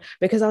didn't want to,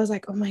 because I was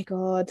like, oh my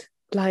God,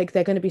 like,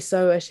 they're going to be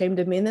so ashamed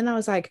of me. And then I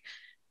was like,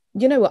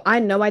 you know what? I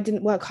know I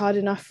didn't work hard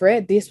enough for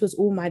it. This was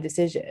all my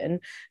decision.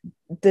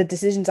 The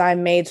decisions I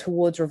made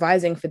towards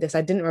revising for this,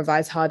 I didn't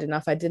revise hard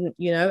enough. I didn't,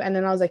 and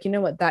then I was like, you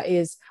know what?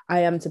 I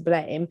am to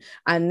blame.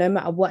 And no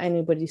matter what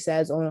anybody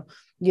says, or,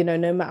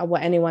 no matter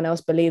what anyone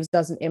else believes,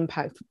 doesn't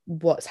impact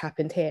what's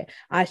happened here.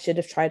 I should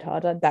have tried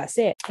harder. That's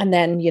it. And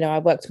then, I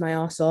worked my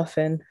ass off,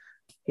 and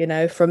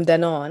from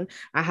then on,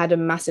 I had a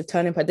massive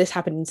turning point. This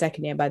happened in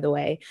second year, by the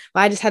way. But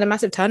I just had a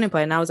massive turning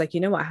point, and I was like,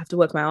 you know what? I have to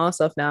work my ass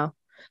off now.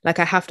 Like,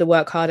 I have to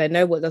work hard. I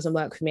know what doesn't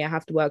work for me. I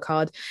have to work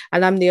hard.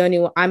 And I'm the only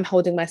one. I'm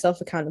holding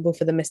myself accountable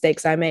for the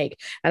mistakes I make.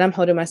 And I'm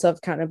holding myself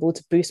accountable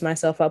to boost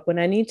myself up when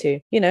I need to,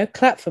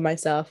 clap for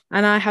myself.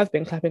 And I have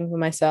been clapping for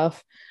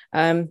myself.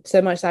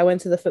 So much that I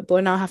went to the football,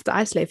 and now I have to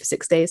isolate for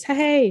 6 days.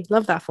 Hey,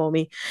 love that for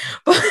me.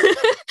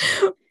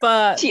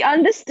 But she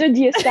understood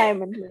the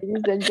assignment,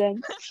 ladies and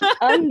gents. She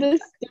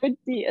understood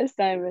the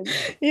assignment.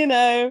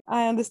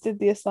 I understood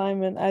the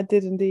assignment. I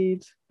did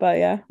indeed. But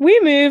yeah, we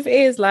move.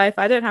 It is life.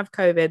 I don't have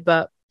COVID,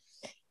 but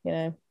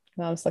now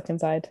I'm stuck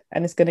inside,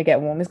 and it's going to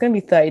get warm. It's going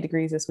to be 30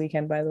 degrees this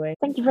weekend, by the way.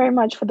 Thank you very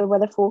much for the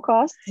weather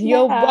forecast.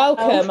 You're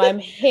welcome. I'm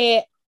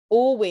here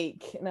all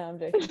week. No, I'm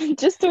joking.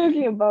 Just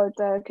talking about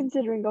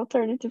considering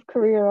alternative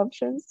career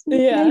options.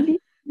 Yeah.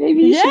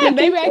 Maybe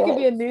I could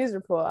be a news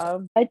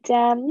reporter. But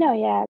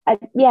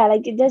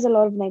like, there's a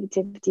lot of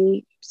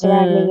negativity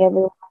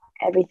surrounding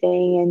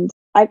everything, and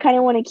I kind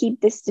of want to keep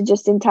this to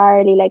just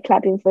entirely like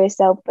clapping for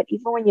yourself. But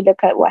even when you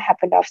look at what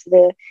happened after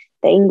the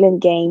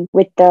England game,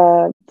 with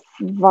the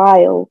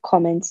vile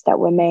comments that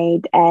were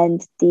made,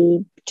 and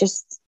the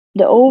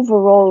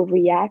overall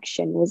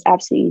reaction was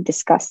absolutely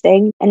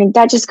disgusting. And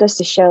that just goes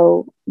to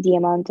show the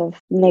amount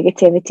of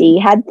negativity.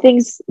 Had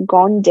things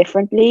gone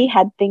differently,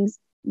 had things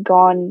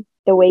gone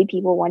the way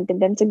people wanted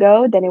them to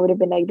go, then it would have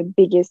been like the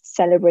biggest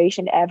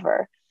celebration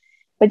ever.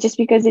 But just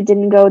because it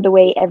didn't go the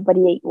way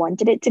everybody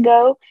wanted it to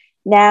go,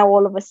 now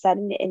all of a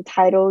sudden it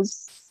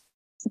entitles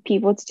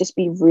people to just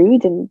be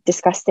rude and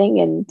disgusting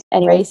and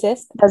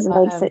racist. Doesn't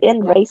make sense.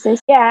 And racist.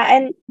 Yeah,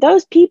 and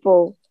those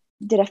people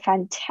did a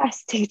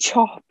fantastic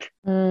job.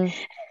 I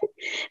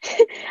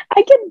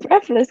get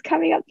breathless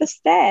coming up the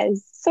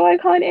stairs, so I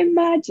can't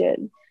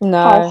imagine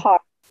how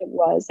hard it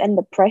was, and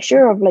the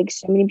pressure of like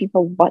so many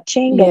people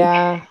watching.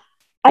 Yeah.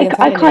 I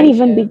can't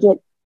even begin.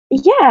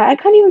 Yeah, I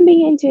can't even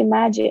begin to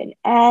imagine.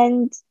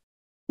 And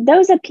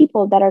those are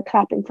people that are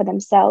clapping for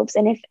themselves.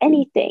 And if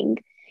anything,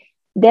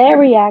 their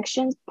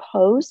reactions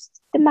post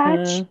the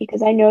match,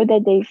 because I know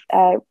that they've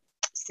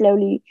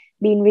slowly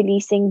been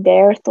releasing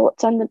their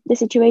thoughts on the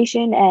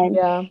situation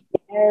and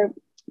their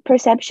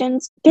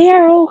perceptions, they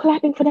are all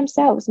clapping for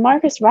themselves.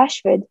 Marcus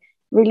Rashford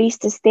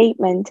released a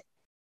statement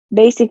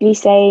basically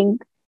saying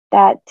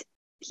that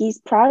he's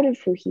proud of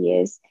who he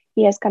is.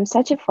 He has come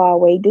such a far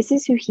way. This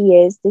is who he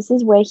is. This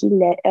is where he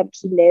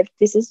lived.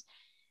 This is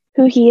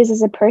who he is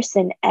as a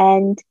person.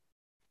 And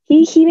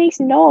he makes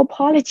no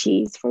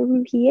apologies for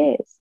who he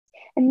is.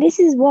 And this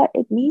is what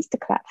it means to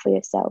clap for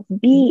yourself.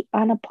 Be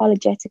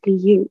unapologetically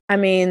you. I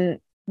mean,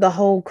 the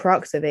whole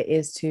crux of it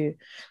is to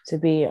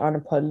be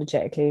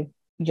unapologetically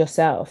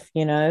yourself,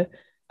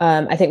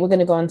 I think we're going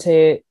to go on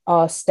to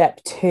our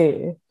step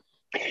 2.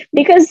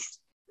 Because,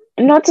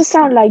 not to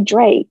sound like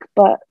Drake,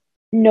 but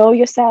know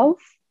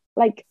yourself.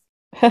 Like,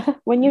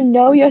 when you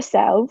know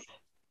yourself,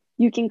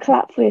 you can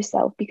clap for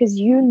yourself, because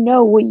you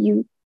know what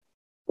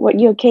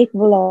you're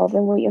capable of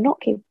and what you're not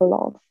capable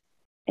of.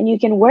 And you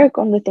can work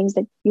on the things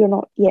that you're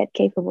not yet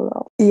capable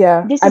of.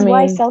 Yeah. This is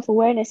why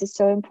self-awareness is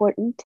so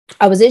important.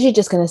 I was literally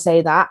just going to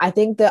say that. I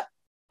think the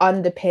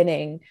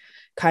underpinning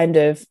kind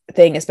of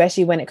thing,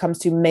 especially when it comes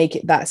to make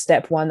it that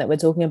step 1 that we're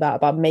talking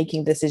about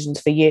making decisions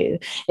for you,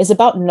 it's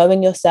about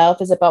knowing yourself.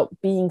 It's about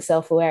being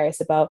self-aware.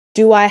 It's about,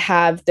 do I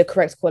have the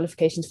correct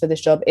qualifications for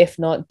this job? If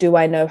not, do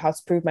I know how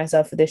to prove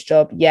myself for this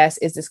job? Yes.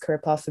 Is this career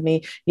path for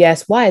me?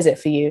 Yes. Why is it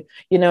for you?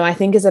 I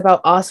think it's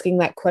about asking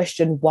that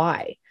question,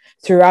 why?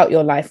 throughout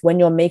your life when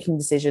you're making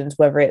decisions,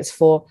 whether it's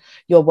for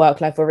your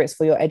work life, whether it's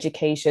for your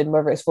education,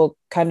 whether it's for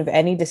kind of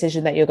any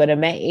decision that you're going to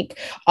make,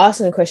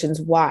 asking the questions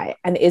why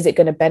and is it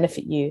going to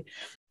benefit you.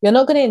 You're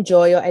not going to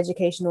enjoy your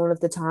education all of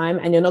the time,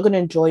 and you're not going to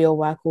enjoy your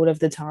work all of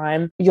the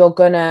time. You're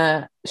going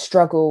to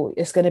struggle.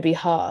 It's going to be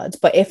hard.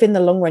 But if in the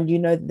long run, you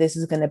know that this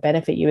is going to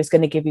benefit you, it's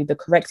going to give you the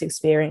correct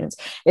experience.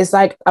 It's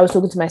like I was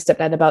talking to my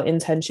stepdad about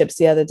internships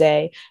the other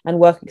day and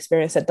work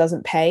experience that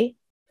doesn't pay.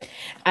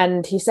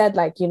 And he said,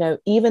 like, you know,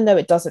 even though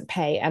it doesn't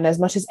pay, and as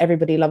much as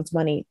everybody loves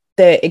money,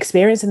 the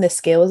experience and the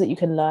skills that you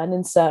can learn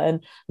in certain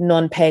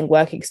non-paying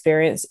work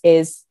experience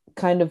is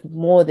kind of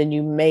more than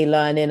you may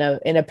learn in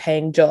a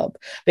paying job,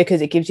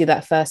 because it gives you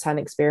that first-hand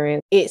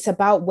experience. It's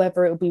about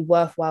whether it will be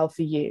worthwhile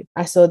for you.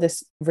 I saw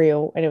this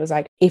reel and it was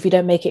like, if you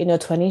don't make it in your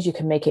 20s, you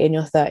can make it in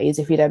your 30s.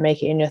 If you don't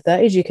make it in your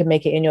 30s, you can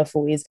make it in your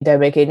 40s. If you don't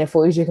make it in your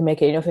 40s, you can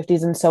make it in your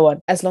 50s, and so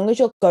on. As long as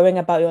you're going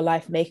about your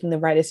life making the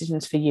right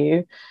decisions for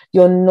you,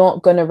 you're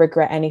not going to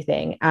regret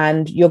anything,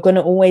 and you're going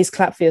to always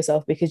clap for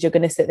yourself, because you're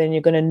going to sit there and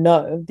you're going to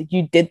know that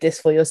you did this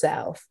for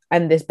yourself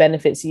and this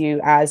benefits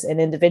you as an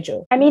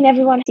individual. I mean,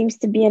 everyone seems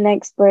to be an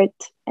expert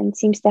and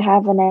seems to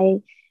have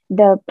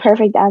the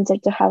perfect answer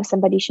to how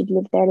somebody should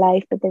live their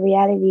life, but the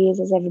reality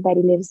is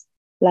everybody lives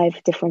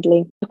life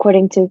differently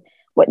according to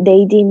what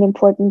they deem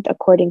important,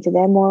 according to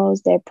their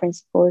morals, their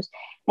principles,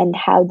 and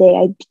how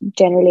they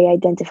generally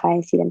identify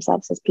and see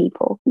themselves as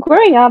people.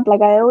 Growing up,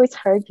 like, I always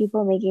heard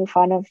people making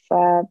fun of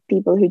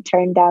people who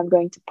turn down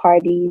going to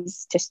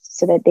parties just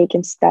so that they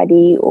can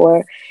study,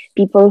 or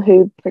people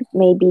who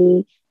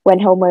maybe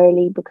went home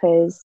early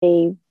because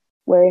they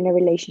were in a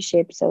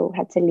relationship, so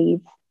had to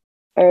leave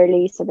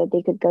early so that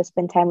they could go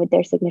spend time with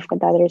their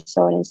significant others,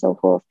 so on and so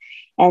forth.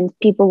 And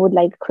people would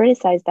like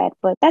criticize that,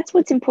 but that's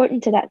what's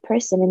important to that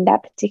person in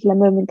that particular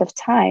moment of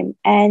time,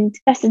 and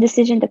that's the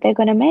decision that they're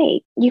going to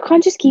make. You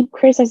can't just keep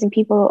criticizing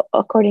people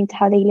according to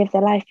how they live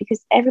their life,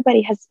 because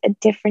everybody has a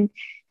different,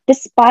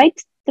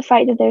 despite the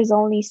fact that there's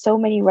only so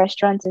many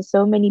restaurants and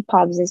so many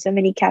pubs and so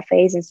many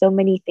cafes and so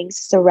many things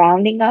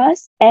surrounding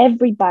us,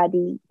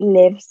 everybody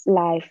lives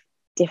life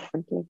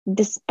differently.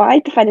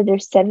 Despite the fact that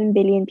there's 7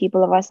 billion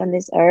people of us on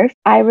this earth,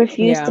 I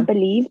refuse to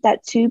believe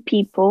that two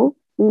people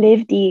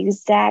live the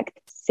exact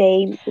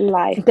same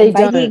life. They and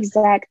by don't. the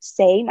exact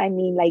same, I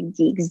mean like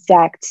the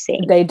exact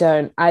same. They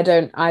don't. I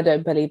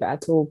don't believe it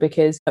at all,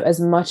 because as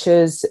much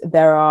as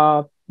there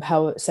are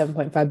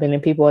 7.5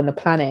 billion people on the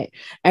planet,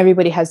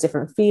 everybody has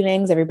different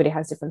feelings, everybody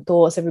has different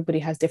thoughts, everybody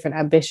has different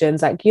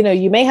ambitions. Like, you know,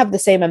 you may have the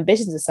same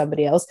ambitions as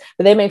somebody else,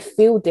 but they may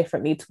feel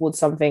differently towards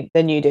something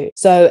than you do.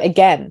 So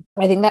again,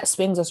 I think that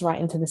swings us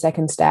right into the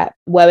second step,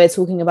 where we're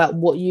talking about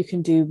what you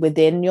can do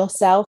within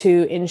yourself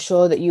to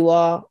ensure that you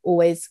are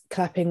always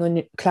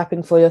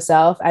clapping for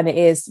yourself, and it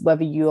is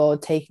whether you are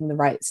taking the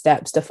right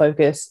steps to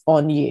focus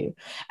on you.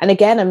 And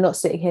again, I'm not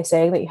sitting here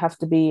saying that you have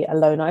to be a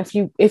loner.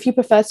 If you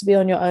prefer to be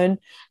on your own,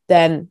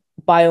 then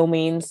by all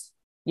means,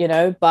 you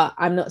know, but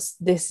I'm not,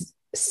 this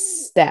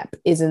step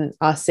isn't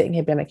us sitting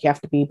here being like, you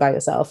have to be by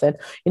yourself. And,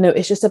 you know,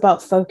 it's just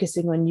about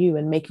focusing on you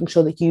and making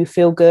sure that you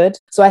feel good.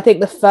 So I think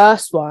the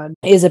first one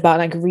is about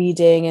like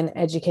reading and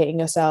educating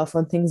yourself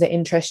on things that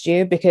interest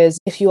you, because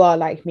if you are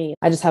like me,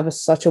 I just have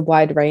such a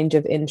wide range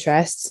of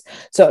interests.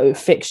 So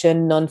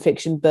fiction,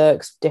 non-fiction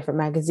books, different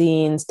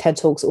magazines, TED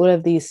Talks, all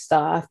of these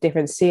stuff,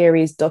 different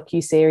series,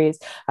 docu-series.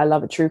 I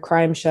love a true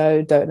crime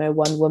show. Don't know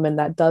one woman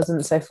that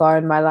doesn't so far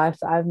in my life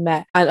that I've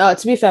met. And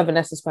to be fair,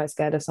 Vanessa's quite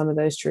scared of some of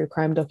those true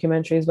crime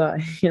documentaries, but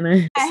you know,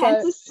 I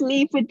had to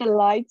sleep with the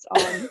lights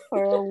on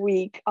for a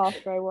week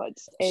after I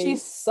watched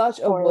she's such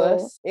a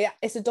wuss. Yeah,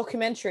 it's a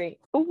documentary.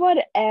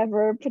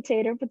 Whatever,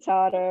 potato.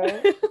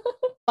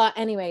 But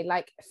anyway,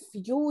 like,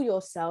 fuel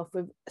yourself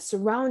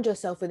surround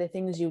yourself with the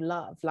things you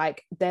love.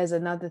 Like, there's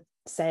another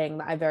saying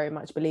that I very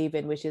much believe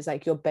in, which is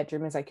like, your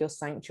bedroom is like your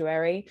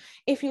sanctuary.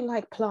 If you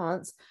like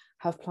plants,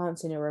 have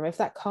plants in your room. If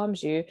that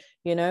calms you,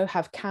 you know,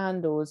 have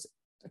candles.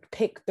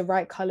 Pick the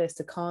right colors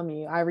to calm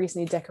you. I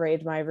recently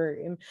decorated my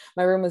room.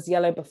 My room was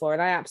yellow before,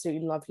 and I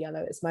absolutely love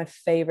yellow. It's my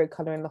favorite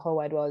color in the whole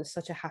wide world. It's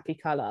such a happy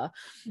color.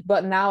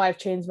 But now I've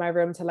changed my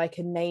room to like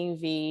a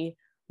navy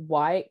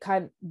white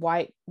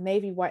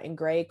and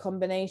gray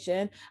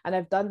combination, and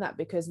I've done that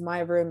because my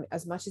room,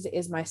 as much as it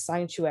is my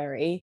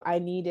sanctuary, I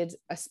needed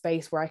a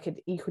space where I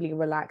could equally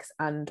relax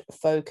and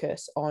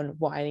focus on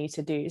what I need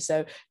to do.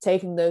 So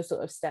taking those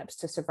sort of steps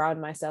to surround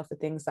myself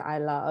with things that I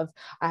love.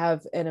 I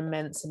have an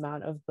immense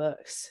amount of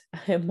books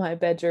in my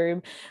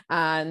bedroom,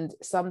 and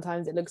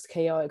sometimes it looks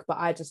chaotic, but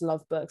I just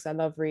love books. I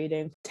love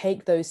reading.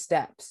 Take those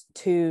steps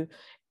to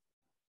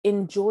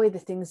enjoy the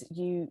things that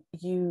you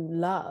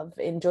love,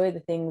 enjoy the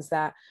things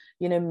that,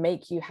 you know,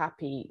 make you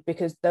happy,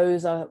 because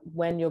those are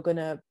when you're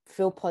gonna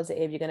feel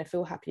positive, you're gonna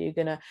feel happy, you're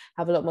gonna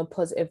have a lot more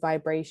positive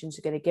vibrations,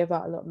 you're gonna give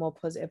out a lot more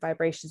positive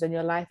vibrations, and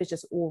your life is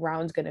just all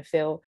round gonna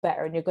feel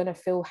better, and you're gonna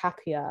feel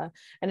happier,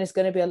 and it's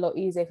gonna be a lot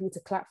easier for you to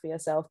clap for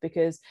yourself,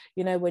 because,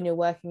 you know, when you're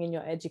working and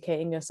you're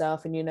educating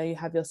yourself and you know you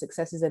have your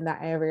successes in that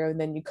area, and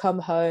then you come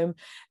home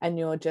and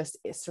you're just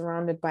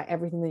surrounded by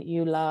everything that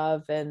you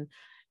love, and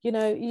you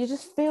know, you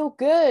just feel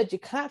good. You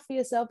clap for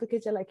yourself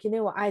because you're like, you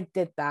know what, I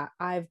did that.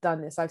 I've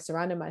done this. I've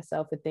surrounded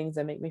myself with things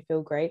that make me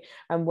feel great.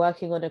 I'm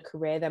working on a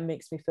career that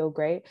makes me feel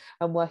great.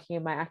 I'm working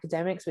in my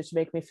academics, which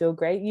make me feel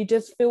great. You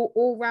just feel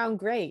all round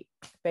great,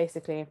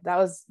 basically. That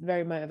was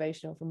very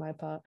motivational for my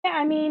part. Yeah,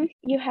 I mean,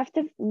 you have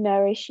to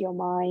nourish your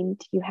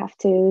mind. You have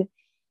to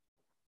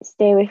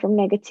stay away from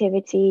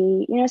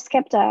negativity. You know,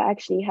 Skepta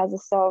actually has a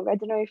song. I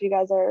don't know if you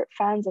guys are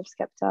fans of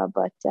Skepta,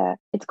 but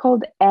it's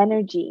called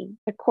Energy.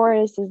 The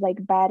chorus is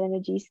like, bad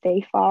energy,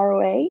 stay far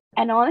away.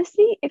 And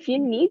honestly, if you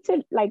need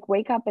to like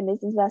wake up and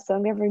listen to that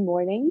song every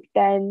morning,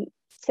 then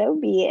so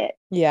be it.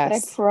 Yes. But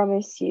I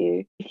promise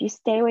you, if you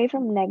stay away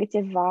from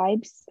negative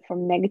vibes,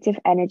 from negative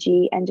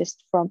energy, and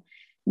just from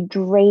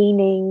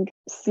draining,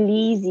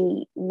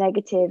 sleazy,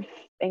 negative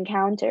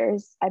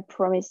encounters, I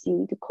promise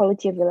you the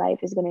quality of your life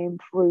is going to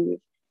improve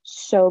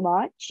so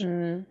much.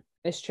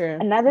 It's true.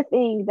 Another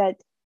thing that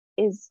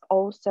is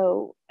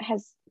also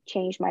has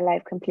changed my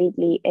life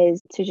completely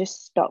is to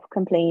just stop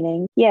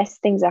complaining. Yes,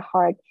 things are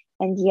hard.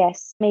 And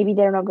yes, maybe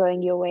they're not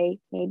going your way.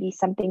 Maybe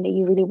something that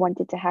you really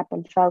wanted to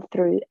happen fell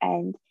through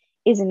and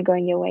isn't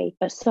going your way.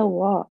 But so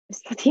what?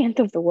 It's not the end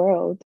of the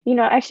world. You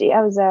know, actually,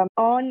 I was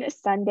on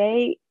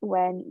Sunday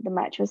when the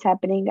match was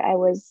happening, I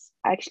was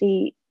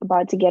actually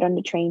about to get on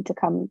the train to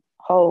come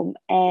home.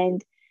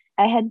 And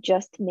I had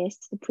just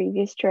missed the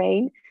previous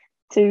train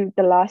to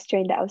the last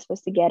train that I was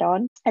supposed to get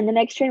on. And the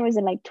next train was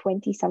in like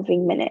 20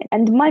 something minutes.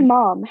 And my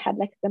mom had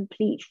like a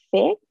complete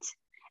fit.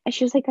 And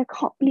she was like, I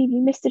can't believe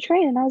you missed the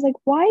train. And I was like,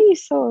 why are you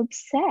so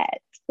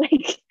upset?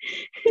 Like,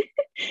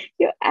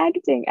 you're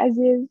acting as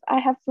if I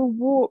have to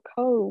walk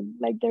home.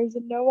 Like, there's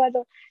no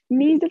other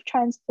means of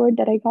transport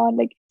that I can't.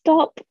 Like,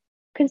 stop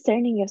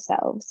concerning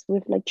yourselves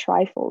with like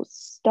trifles.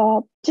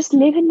 Stop. Just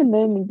live in the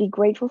moment. Be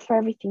grateful for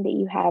everything that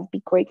you have.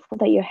 Be grateful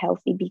that you're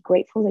healthy. Be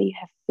grateful that you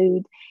have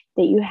food,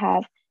 that you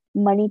have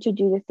money to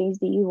do the things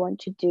that you want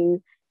to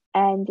do,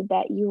 and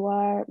that you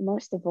are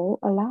most of all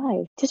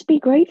alive. Just be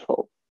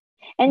grateful.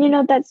 And you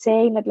know that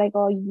saying that like,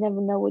 oh, you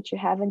never know what you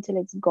have until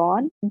it's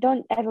gone.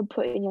 Don't ever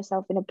put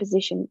yourself in a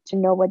position to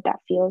know what that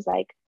feels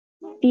like.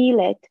 Feel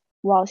it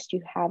whilst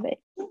you have it.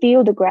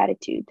 Feel the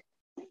gratitude.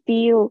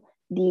 Feel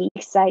the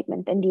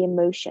excitement and the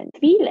emotion.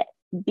 Feel it.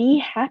 Be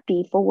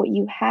happy for what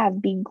you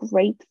have. Be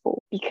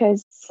grateful,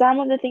 because some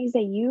of the things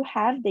that you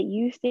have that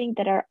you think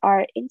that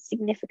are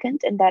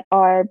insignificant and that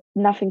are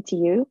nothing to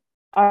you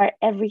are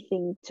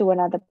everything to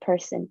another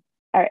person,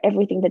 are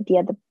everything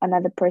that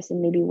another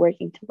person may be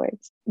working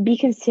towards. Be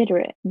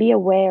considerate. Be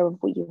aware of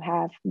what you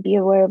have. Be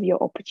aware of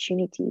your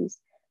opportunities,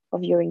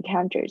 of your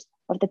encounters,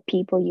 of the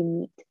people you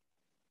meet.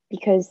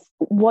 Because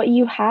what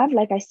you have,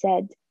 like I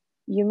said,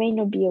 you may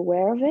not be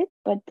aware of it,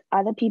 but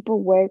other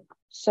people work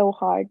so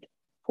hard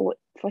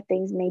for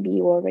things maybe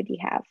you already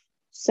have.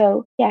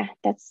 So yeah,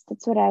 that's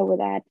what I would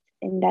add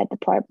in that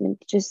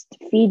department. Just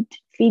feed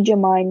your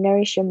mind,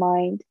 nourish your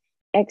mind,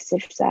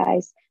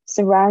 exercise,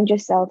 surround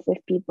yourself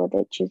with people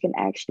that you can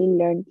actually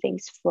learn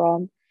things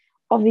from.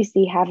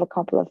 Obviously have a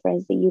couple of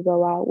friends that you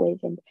go out with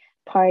and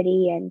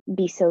party and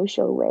be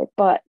social with,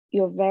 but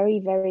your very,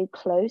 very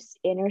close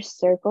inner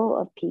circle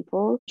of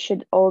people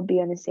should all be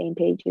on the same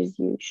page as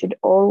you, should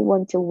all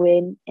want to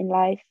win in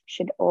life,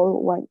 should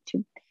all want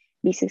to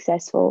be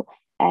successful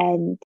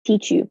and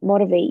teach you,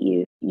 motivate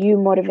you, you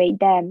motivate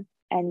them,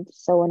 and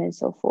so on and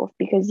so forth,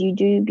 because you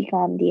do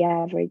become the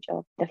average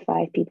of the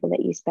 5 people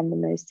that you spend the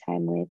most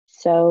time with.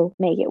 So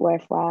make it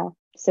worthwhile.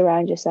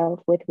 Surround yourself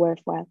with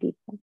worthwhile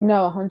people.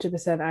 No,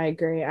 100%, I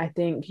agree. I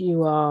think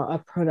you are a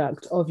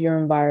product of your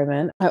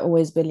environment. I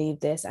always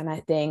believe this. And I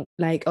think,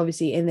 like,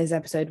 obviously in this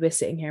episode, we're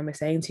sitting here and we're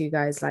saying to you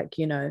guys, like,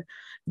 you know,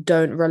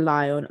 don't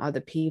rely on other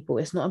people.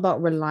 It's not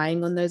about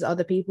relying on those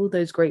other people,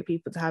 those great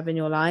people to have in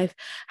your life.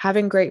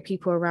 Having great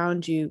people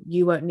around you,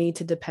 you won't need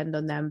to depend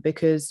on them,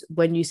 because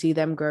when you see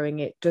them growing,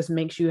 it just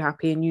makes you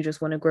happy and you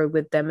just want to grow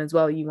with them as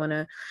well. You want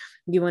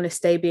to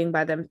stay being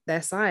by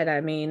their side.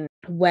 I mean,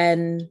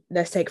 when,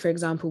 let's take for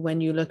example,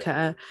 when you look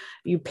at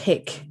you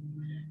pick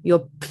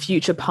your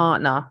future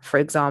partner, for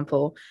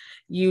example,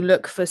 you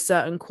look for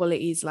certain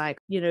qualities, like,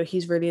 you know,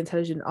 he's really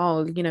intelligent,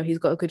 oh, you know, he's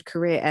got a good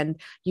career, and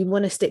you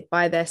want to stick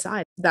by their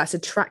side. That's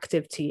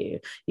attractive to you.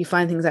 You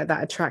find things like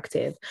that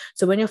attractive.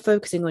 So when you're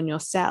focusing on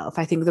yourself,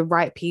 I think the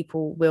right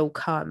people will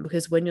come,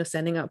 because when you're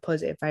sending out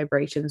positive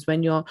vibrations,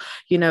 when you're,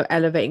 you know,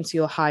 elevating to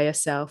your higher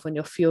self, when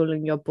you're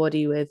fueling your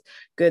body with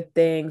good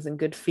things and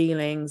good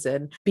feelings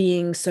and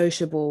being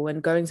sociable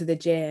and going to the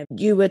gym,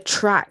 you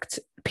attract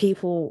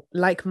people,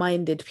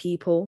 like-minded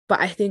people.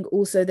 But I think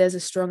also there's a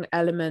strong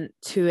element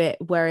to it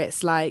where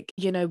it's like,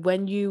 you know,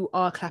 when you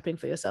are clapping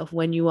for yourself,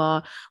 when you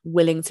are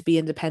willing to be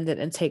independent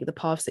and take the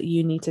paths that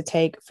you need to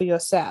take for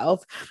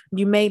yourself,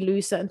 you may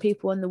lose certain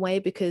people on the way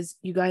because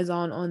you guys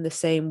aren't on the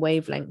same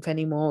wavelength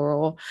anymore,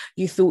 or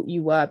you thought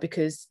you were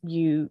because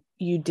you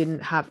you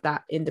didn't have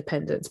that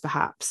independence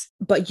perhaps.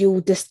 But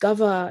you'll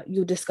discover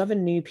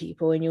new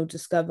people, and you'll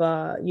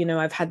discover, you know,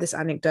 I've said this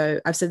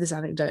anecdote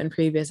in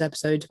previous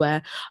episodes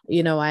where,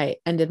 you know, I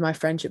ended my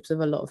friendships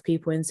with a lot of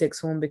people in sixth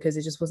form because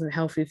it just wasn't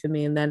healthy for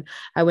me. And then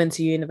I went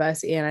to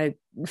university and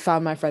I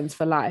found my friends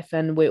for life,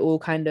 and we're all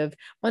kind of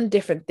on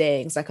different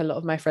things. Like a lot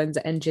of my friends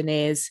are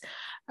engineers,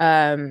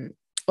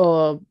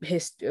 or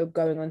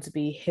going on to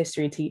be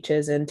history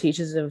teachers and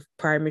teachers of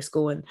primary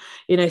school, and,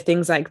 you know,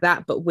 things like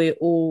that. But we're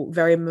all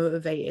very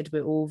motivated,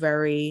 we're all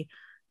very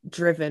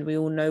driven, we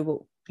all know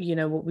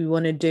what we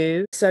want to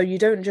do. So you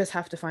don't just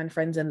have to find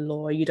friends in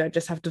law, you don't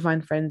just have to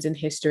find friends in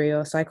history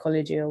or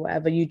psychology or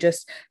whatever. You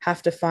just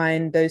have to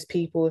find those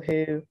people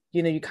who,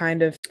 you know, you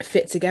kind of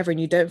fit together, and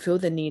you don't feel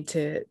the need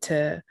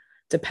to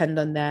depend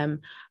on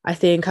them. I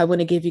think I want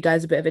to give you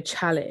guys a bit of a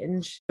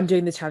challenge. I'm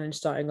doing the challenge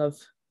starting of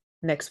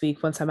next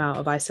week once I'm out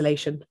of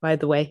isolation, by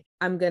the way.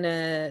 I'm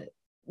gonna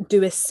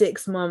do a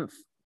 6-month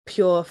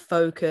pure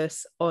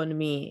focus on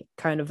me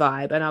kind of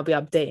vibe, and I'll be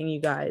updating you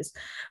guys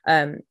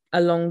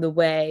along the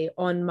way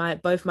on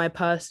both my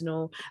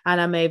personal,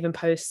 and I may even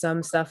post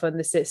some stuff on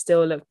the Sit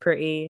Still Look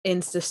Pretty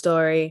Insta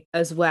story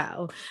as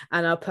well.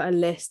 And I'll put a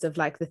list of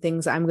like the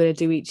things that I'm going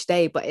to do each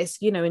day. But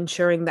it's, you know,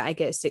 ensuring that I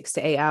get 6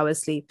 to 8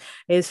 hours sleep,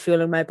 is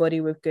fueling my body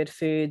with good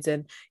foods,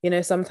 and, you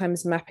know,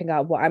 sometimes mapping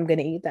out what I'm going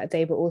to eat that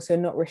day, but also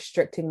not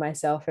restricting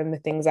myself from the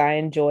things I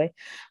enjoy,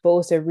 but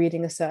also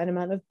reading a certain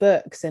amount of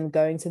books and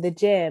going to the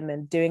gym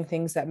and doing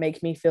things that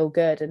make me feel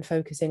good and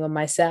focusing on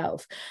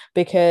myself.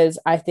 Because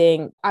I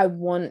think I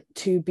want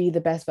to be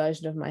the best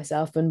version of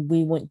myself, and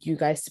we want you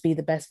guys to be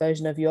the best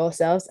version of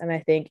yourselves. And I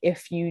think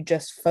if you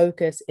just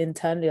focus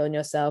internally on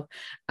yourself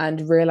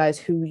and realize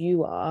who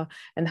you are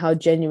and how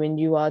genuine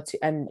you are,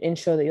 and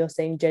ensure that you're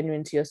staying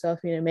genuine to yourself,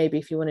 you know, maybe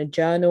if you want to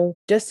journal,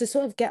 just to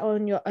sort of get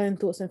on your own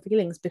thoughts and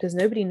feelings, because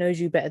nobody knows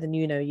you better than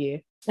you know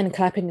you. And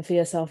clapping for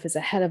yourself is a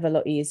hell of a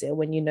lot easier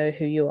when you know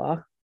who you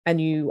are,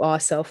 and you are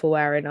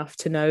self-aware enough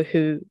to know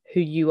who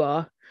you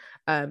are,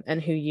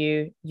 and who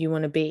you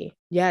want to be.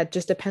 Yeah,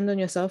 just depend on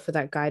yourself for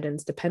that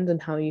guidance. Depend on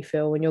how you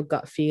feel, when your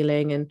gut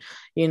feeling, and,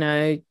 you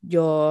know,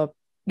 your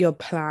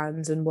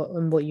plans and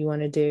what you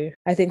want to do.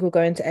 I think we'll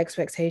go into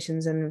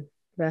expectations and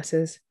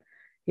versus,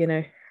 you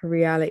know,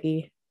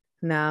 reality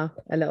now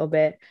a little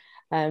bit,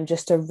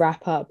 just to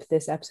wrap up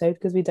this episode,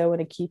 because we don't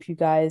want to keep you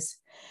guys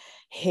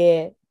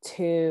here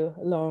too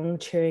long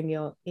chewing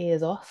your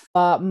ears off.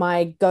 But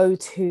my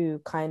go-to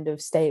kind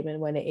of statement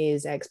when it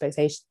is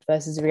expectations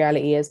versus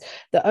reality is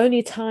the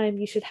only time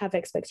you should have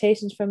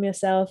expectations from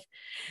yourself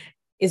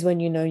is when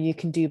you know you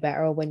can do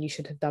better, or when you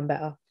should have done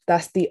better.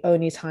 That's the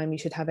only time you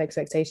should have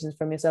expectations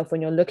from yourself,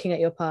 when you're looking at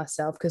your past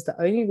self, because the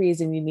only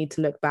reason you need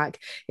to look back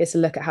is to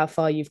look at how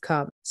far you've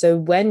come. So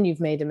when you've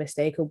made a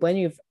mistake, or when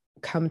you've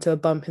come to a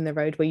bump in the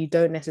road where you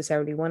don't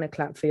necessarily want to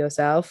clap for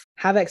yourself,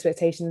 have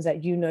expectations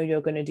that you know you're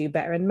going to do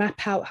better, and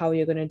map out how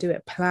you're going to do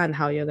it, plan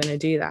how you're going to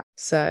do that.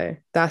 So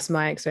that's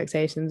my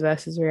expectations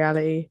versus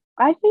reality.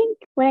 I think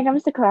when it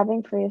comes to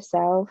clapping for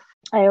yourself,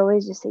 I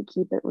always just say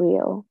keep it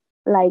real.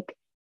 Like,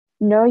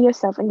 know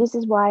yourself. And this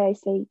is why I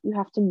say you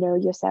have to know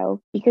yourself,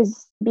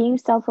 because being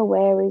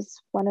self-aware is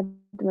one of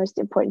the most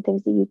important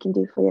things that you can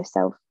do for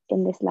yourself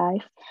in this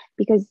life,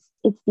 because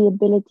it's the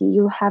ability,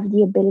 you have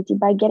the ability,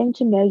 by getting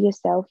to know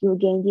yourself, you'll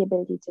gain the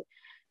ability to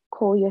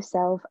call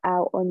yourself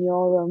out on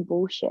your own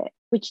bullshit,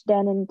 which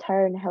then in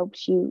turn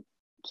helps you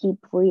keep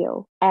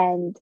real.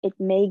 And it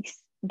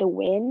makes the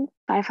win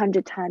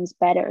 500 times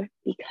better,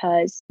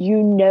 because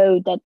you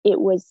know that it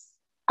was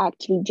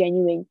actually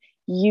genuine.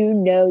 You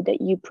know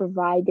that you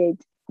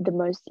provided the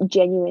most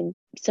genuine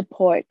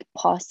support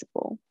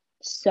possible.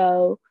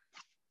 So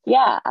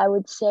yeah, I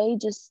would say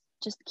just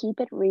keep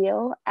it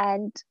real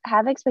and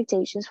have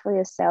expectations for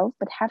yourself,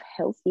 but have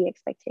healthy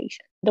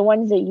expectations. The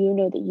ones that you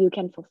know that you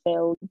can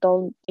fulfill.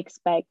 Don't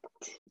expect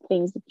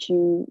things that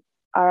you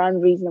are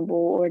unreasonable,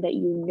 or that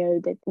you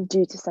know that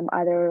due to some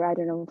other, I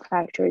don't know,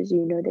 factors,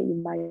 you know that you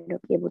might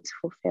not be able to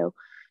fulfill.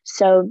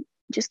 So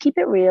just keep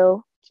it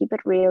real, keep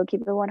it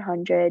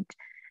 100.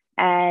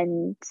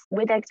 And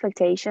with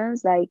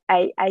expectations, like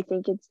I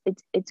think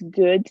it's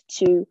good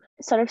to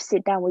sort of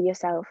sit down with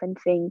yourself and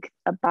think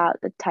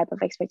about the type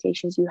of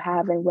expectations you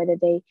have, and where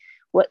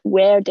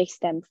they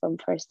stem from.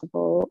 First of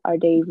all, are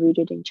they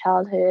rooted in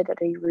childhood? Are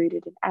they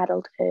rooted in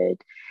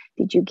adulthood?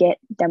 Did you get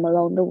them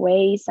along the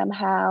way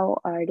somehow?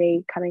 Are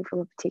they coming from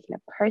a particular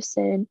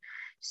person?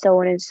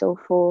 So on and so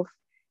forth.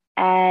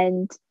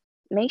 And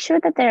make sure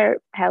that they're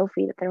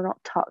healthy, that they're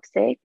not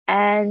toxic,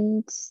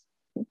 and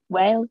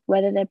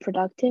whether they're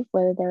productive,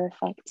 whether they're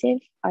effective.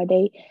 Are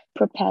they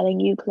propelling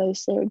you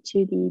closer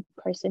to the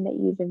person that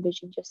you've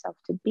envisioned yourself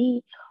to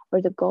be,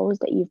 or the goals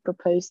that you've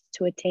proposed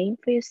to attain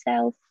for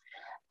yourself,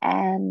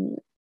 and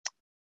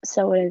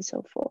so on and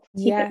so forth.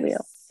 Keep it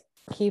real.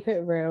 Keep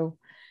it real.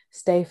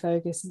 Stay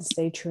focused and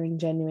stay true and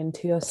genuine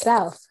to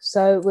yourself.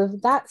 So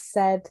with that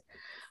said,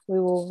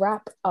 we will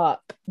wrap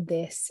up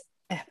this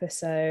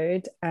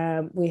episode.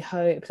 We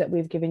hope that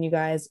we've given you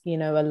guys, you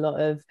know, a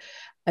lot of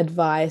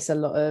advice, a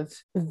lot of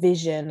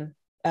vision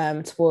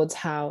towards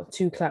how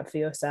to clap for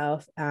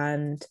yourself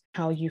and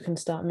how you can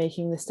start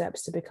making the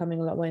steps to becoming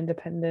a lot more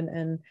independent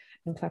and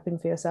clapping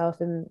for yourself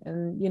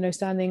and you know,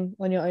 standing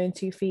on your own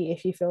 2 feet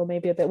if you feel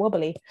maybe a bit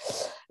wobbly.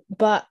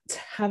 But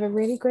have a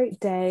really great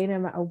day, no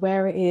matter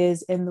where it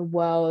is in the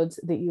world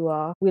that you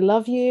are. We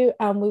love you,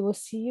 and we will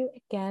see you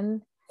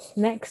again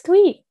next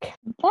week.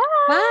 Bye.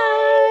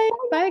 Bye.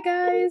 Bye,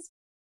 guys.